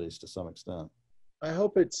sensibilities to some extent. I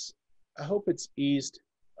hope it's eased.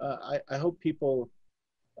 I hope people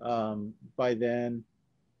by then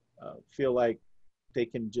feel like they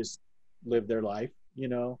can just live their life,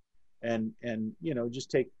 and just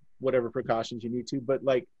take whatever precautions you need to, but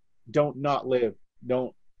like, don't not live.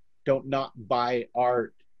 Don't not buy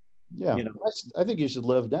art. Yeah, You know, I think you should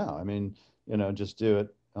live now. I mean, just do it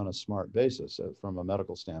on a smart basis from a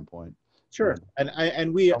medical standpoint. sure.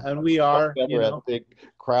 And we Don't are, gather at big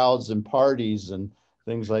crowds and parties and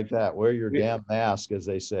things like that. Wear your damn mask, as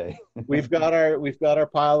they say. we've got our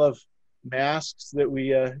pile of masks that we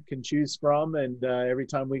can choose from, and every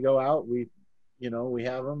time we go out, we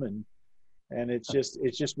have them, and it's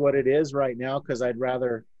just what it is right now, because I'd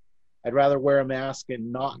rather wear a mask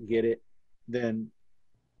and not get it than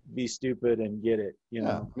be stupid and get it.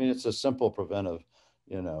 Yeah, I mean, it's a simple preventive,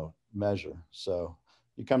 measure. So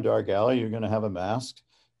you come to our gallery, you're going to have a mask.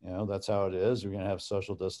 That's how it is. You're going to have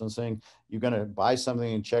social distancing. You're going to buy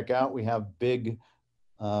something and check out. We have big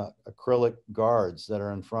acrylic guards that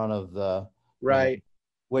are in front of the right,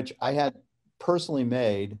 which I had personally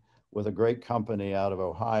made with a great company out of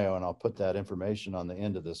Ohio, and I'll put that information on the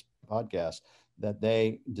end of this podcast, that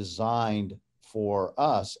they designed for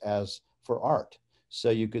us as for art. So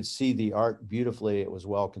you could see the art beautifully. It was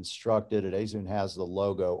well constructed. It even has the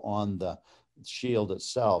logo on the shield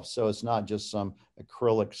itself. So it's not just some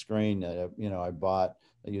acrylic screen that, I bought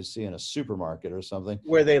that you see in a supermarket or something.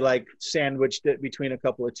 Where they like sandwiched it between a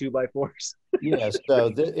couple of 2x4s. Yes.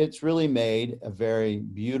 So it's really made a very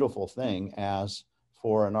beautiful thing as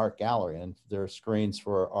for an art gallery, and there are screens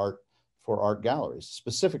for art galleries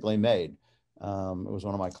specifically made. It was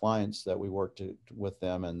one of my clients that we worked with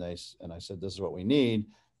them, and I said, this is what we need,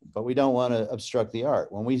 but we don't want to obstruct the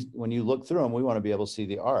art. When you look through them, we want to be able to see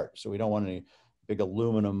the art. So we don't want any big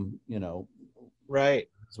aluminum, right.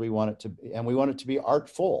 We want it to be, and we want it to be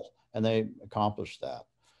artful, and they accomplished that.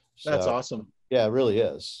 So, that's awesome. Yeah, it really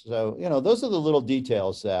is. So, those are the little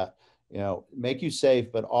details that, make you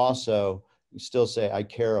safe, but also you still say, I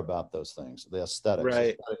care about those things, the aesthetics.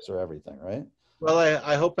 Right. Aesthetics are everything, right? Well,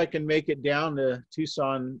 I hope I can make it down to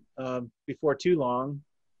Tucson before too long.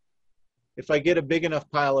 If I get a big enough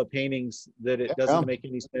pile of paintings that it doesn't make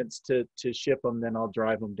any sense to ship them, then I'll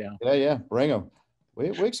drive them down. Yeah, bring them. We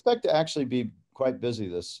expect to actually be quite busy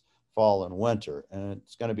this fall and winter, and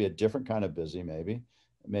it's going to be a different kind of busy, maybe.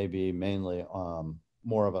 Maybe mainly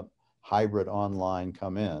more of a hybrid online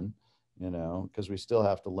come in, because we still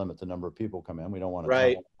have to limit the number of people come in. We don't want to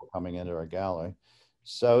right. people coming into our gallery.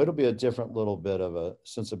 So it'll be a different little bit of a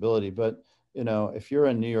sensibility. But, if you're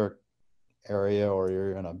in New York area or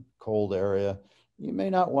you're in a cold area, you may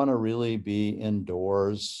not want to really be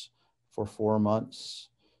indoors for 4 months.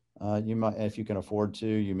 You might, if you can afford to,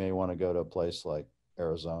 you may want to go to a place like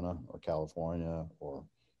Arizona or California or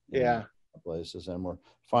places. And we're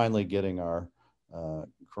finally getting our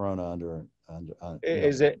corona under.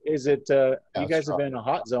 Is it? You guys have been in a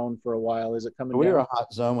hot zone for a while. Is it coming? We were a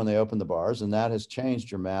hot zone when they opened the bars, and that has changed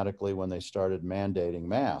dramatically when they started mandating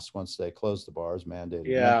masks. Once they closed the bars,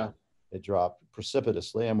 mandating masks, it dropped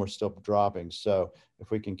precipitously, and we're still dropping. So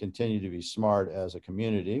if we can continue to be smart as a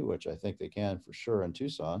community, which I think they can for sure in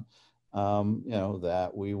Tucson,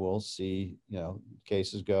 that we will see,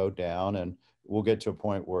 cases go down, and we'll get to a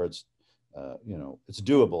point where it's it's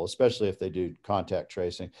doable, especially if they do contact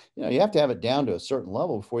tracing. You have to have it down to a certain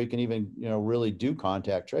level before you can even, really do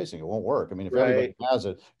contact tracing. It won't work. I mean, if everybody has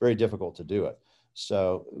it, very difficult to do it.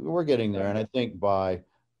 So we're getting there. And I think by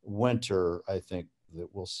winter, I think that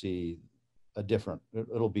we'll see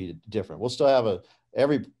it'll be different. We'll still have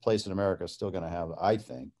every place in America is still going to have, I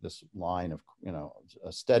think, this line of,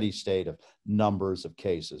 a steady state of numbers of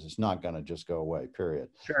cases. It's not going to just go away, period.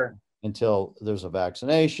 Sure. Until there's a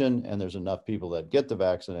vaccination and there's enough people that get the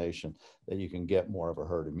vaccination that you can get more of a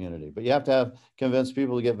herd immunity. But you have to convince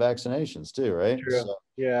people to get vaccinations too, right? True. So,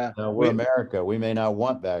 yeah. We're America. We may not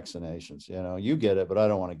want vaccinations. You get it, but I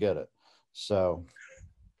don't want to get it. So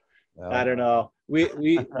I don't know.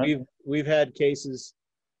 We've had cases.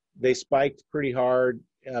 They spiked pretty hard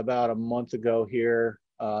about a month ago here,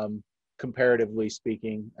 comparatively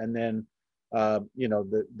speaking, and then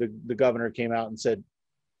the governor came out and said,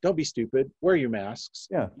 don't be stupid. Wear your masks.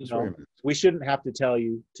 Yeah, we shouldn't have to tell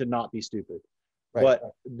you to not be stupid. Right.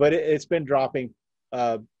 But it's been dropping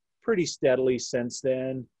pretty steadily since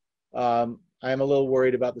then. I'm a little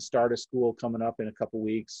worried about the start of school coming up in a couple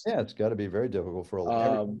weeks. Yeah, it's got to be very difficult for a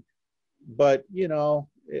lot. But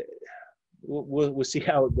we'll see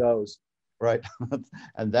how it goes. Right,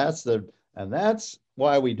 and that's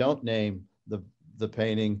why we don't name the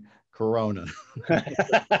painting Corona.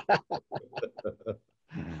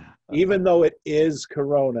 Even though it is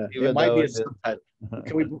Corona, it might be a subtitle.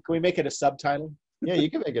 Can we make it a subtitle? Yeah, you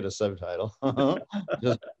can make it a subtitle.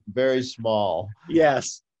 Just very small.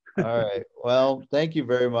 Yes. All right. Well, thank you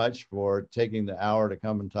very much for taking the hour to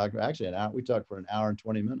come and talk. Actually, an hour. We talked for an hour and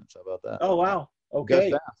 20 minutes. How about that? Oh, wow. It goes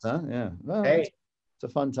Okay. fast, huh? Yeah. Well, Hey, it's a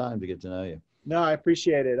fun time to get to know you. no, I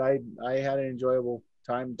appreciate it. I had an enjoyable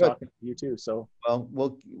time Good. talking to you too. So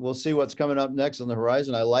Well, we'll see what's coming up next on the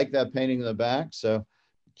horizon. I like that painting in the back. So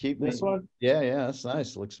keep me. this one, Yeah, yeah, that's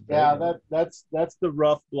nice. Looks yeah, big. that's the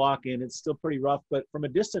rough block in. It's still pretty rough, but from a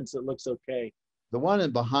distance, it looks okay. The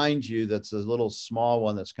one behind you, that's a little small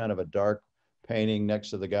one. That's kind of a dark painting next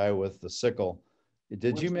to the guy with the sickle.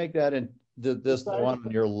 Did you Which make that in this the side? one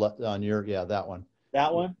on your yeah, that one?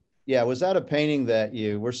 That one? Yeah, was that a painting that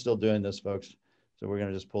we're still doing this, folks? So we're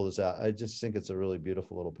gonna just pull this out. I just think it's a really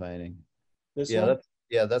beautiful little painting. This Yeah, one?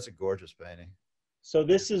 that's a gorgeous painting. So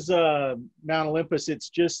this is Mount Olympus. It's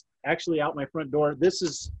just actually out my front door. This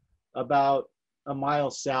is about a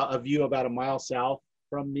mile south, a view about a mile south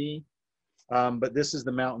from me. But this is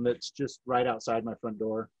the mountain that's just right outside my front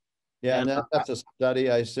door. Yeah, and And that's a study,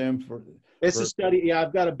 I assume, it's for a study. Yeah,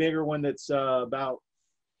 I've got a bigger one that's about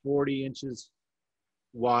 40 inches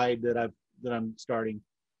wide that I'm starting.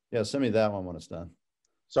 yeah, send me that one when it's done.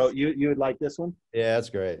 So you would like this one? Yeah, that's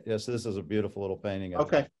great. Yeah, so this is a beautiful little painting of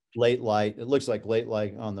Okay. late light. It looks like late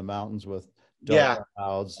light on the mountains with dark Yeah.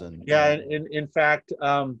 clouds and Yeah. In fact,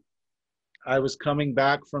 I was coming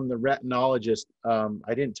back from the retinologist.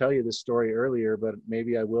 I didn't tell you this story earlier, but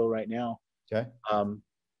maybe I will right now. okay. Um,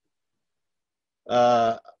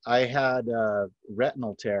 I had a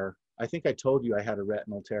retinal tear. I think I told you I had a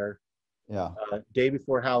retinal tear. Yeah. Day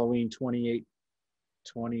before Halloween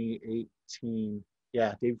 2018.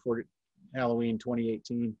 Yeah, day before Halloween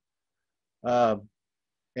 2018.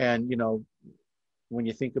 And, you know, when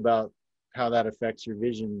you think about how that affects your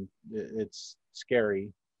vision, it's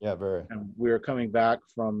scary. Yeah, very. And we were coming back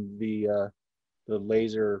from the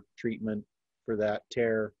laser treatment for that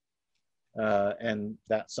tear. And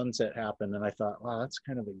that sunset happened, and I thought, wow, that's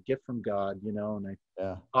kind of a gift from God, you know. And I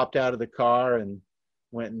Yeah. hopped out of the car and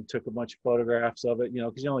went and took a bunch of photographs of it, you know,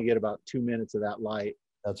 because you only get about 2 minutes of that light.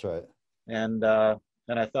 That's right. And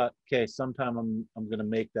I thought, okay, sometime I'm going to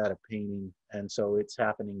make that a painting, and so it's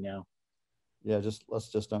happening now. Yeah, let's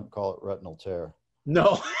just don't call it retinal tear.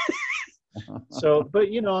 No. So, but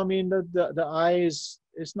you know, I mean, the eye is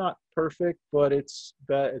not perfect, but it's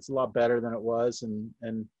a lot better than it was,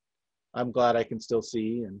 and I'm glad I can still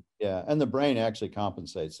see. And Yeah, and the brain actually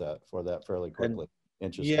compensates for that fairly quickly.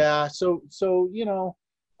 Interesting. yeah, so you know,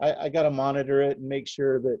 I got to monitor it and make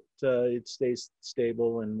sure that it stays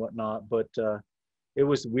stable and whatnot. But it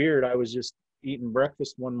was weird. I was just eating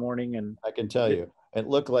breakfast one morning, and I can tell you, it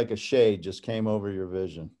looked like a shade just came over your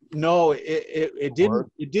vision. no, it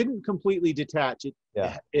didn't completely detach.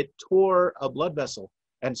 Yeah. It tore a blood vessel,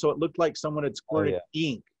 and so it looked like someone had squirted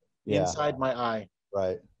ink Yeah. inside my eye.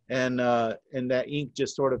 Right. And that ink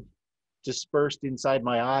just sort of dispersed inside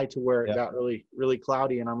my eye to where it got really, really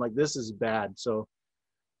cloudy. And I'm like, this is bad. So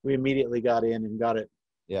we immediately got in and got it.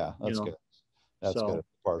 Yeah, that's good. That's good.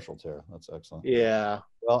 Partial tear. That's excellent. Yeah.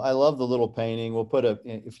 Well, I love the little painting. We'll if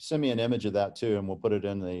you send me an image of that too, and we'll put it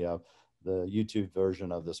in the YouTube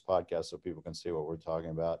version of this podcast so people can see what we're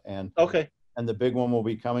talking about. And okay. And the big one will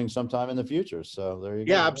be coming sometime in the future. So there you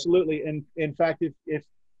go. Yeah, absolutely. And in fact, if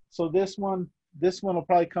so, this one will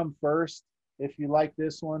probably come first if you like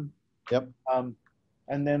this one. Yep. And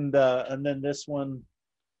then this one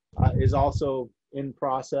is also in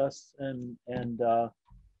process, and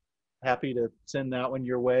happy to send that one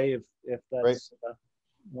your way if that's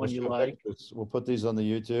one you like. We'll put these on the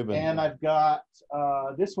YouTube. And I've got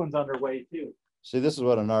this one's underway too. See, this is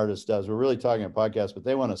what an artist does. We're really talking a podcast, but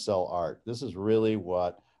they want to sell art. This is really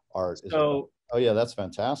what art is about. Oh yeah, that's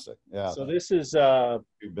fantastic. Yeah. So this is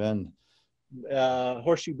Bend.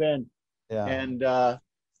 Horseshoe Bend. Yeah. And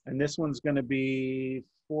this one's going to be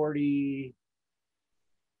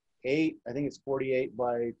 48. I think it's 48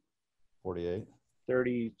 by 48.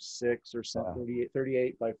 36 or something.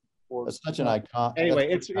 38 by 40. That's such an icon.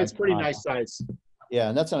 Anyway, it's pretty nice size. Yeah,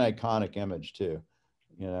 and that's an iconic image too.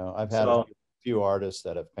 You know, I've had a few artists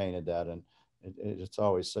that have painted that, and it's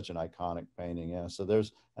always such an iconic painting. Yeah. So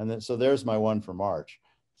there's my one for March.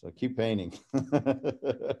 So keep painting.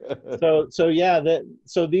 So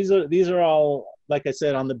these are all, like I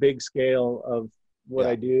said, on the big scale of what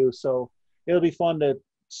I do. So it'll be fun to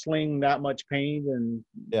sling that much paint. And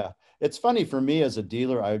yeah, it's funny for me as a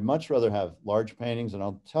dealer, I'd much rather have large paintings, and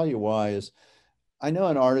I'll tell you why. Is I know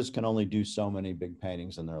an artist can only do so many big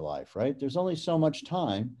paintings in their life, right? There's only so much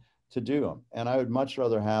time to do them, and I would much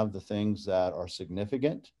rather have the things that are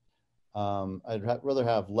significant. I'd rather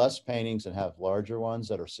have less paintings and have larger ones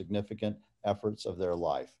that are significant efforts of their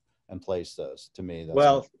life and place those. To me, that's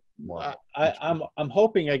more. I'm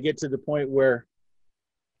hoping I get to the point where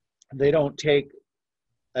they don't take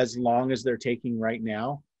as long as they're taking right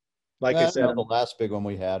now. Like I said, the last big one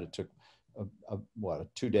we had, it took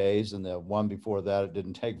 2 days, and the one before that, it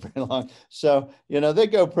didn't take very long. So, they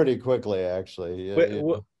go pretty quickly, actually.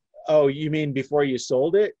 oh, you mean before you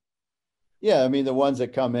sold it? Yeah, I mean, the ones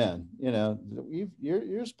that come in,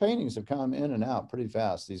 your paintings have come in and out pretty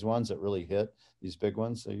fast. These ones that really hit, these big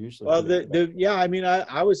ones, they're usually. Well, yeah, I mean,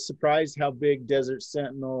 I was surprised how big Desert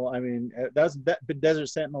Sentinel. I mean, that Desert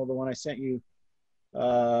Sentinel, the one I sent you.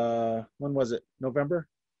 When was it? November?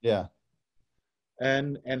 Yeah.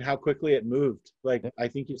 And how quickly it moved. Like, I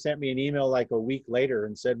think you sent me an email like a week later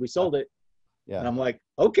and said we sold it. Yeah. And I'm like,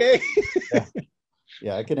 okay.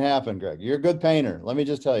 Yeah, it can happen, Greg. You're a good painter. Let me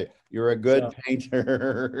just tell you, you're a good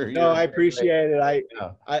painter. No, I appreciate it.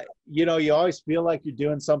 You always feel like you're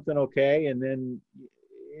doing something okay, and then,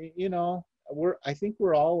 I think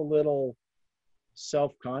we're all a little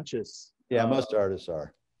self-conscious. Yeah, most artists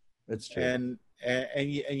are. It's true. And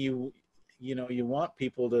you want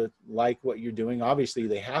people to like what you're doing. Obviously,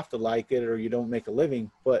 they have to like it, or you don't make a living.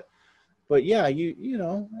 But yeah,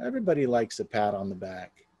 everybody likes a pat on the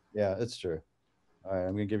back. Yeah, it's true. All right,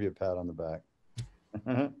 I'm gonna give you a pat on the back.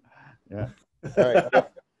 Yeah. All right,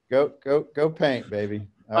 go paint, baby.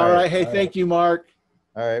 All right. Hey, thank you, Mark.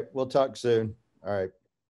 All right, we'll talk soon. All right.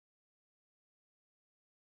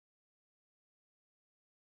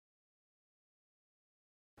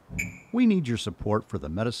 We need your support for the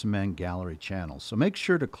Medicine Man Gallery channel, so make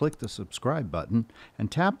sure to click the subscribe button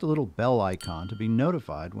and tap the little bell icon to be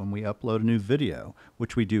notified when we upload a new video,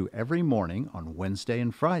 which we do every morning on Wednesday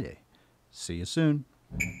and Friday. See you soon.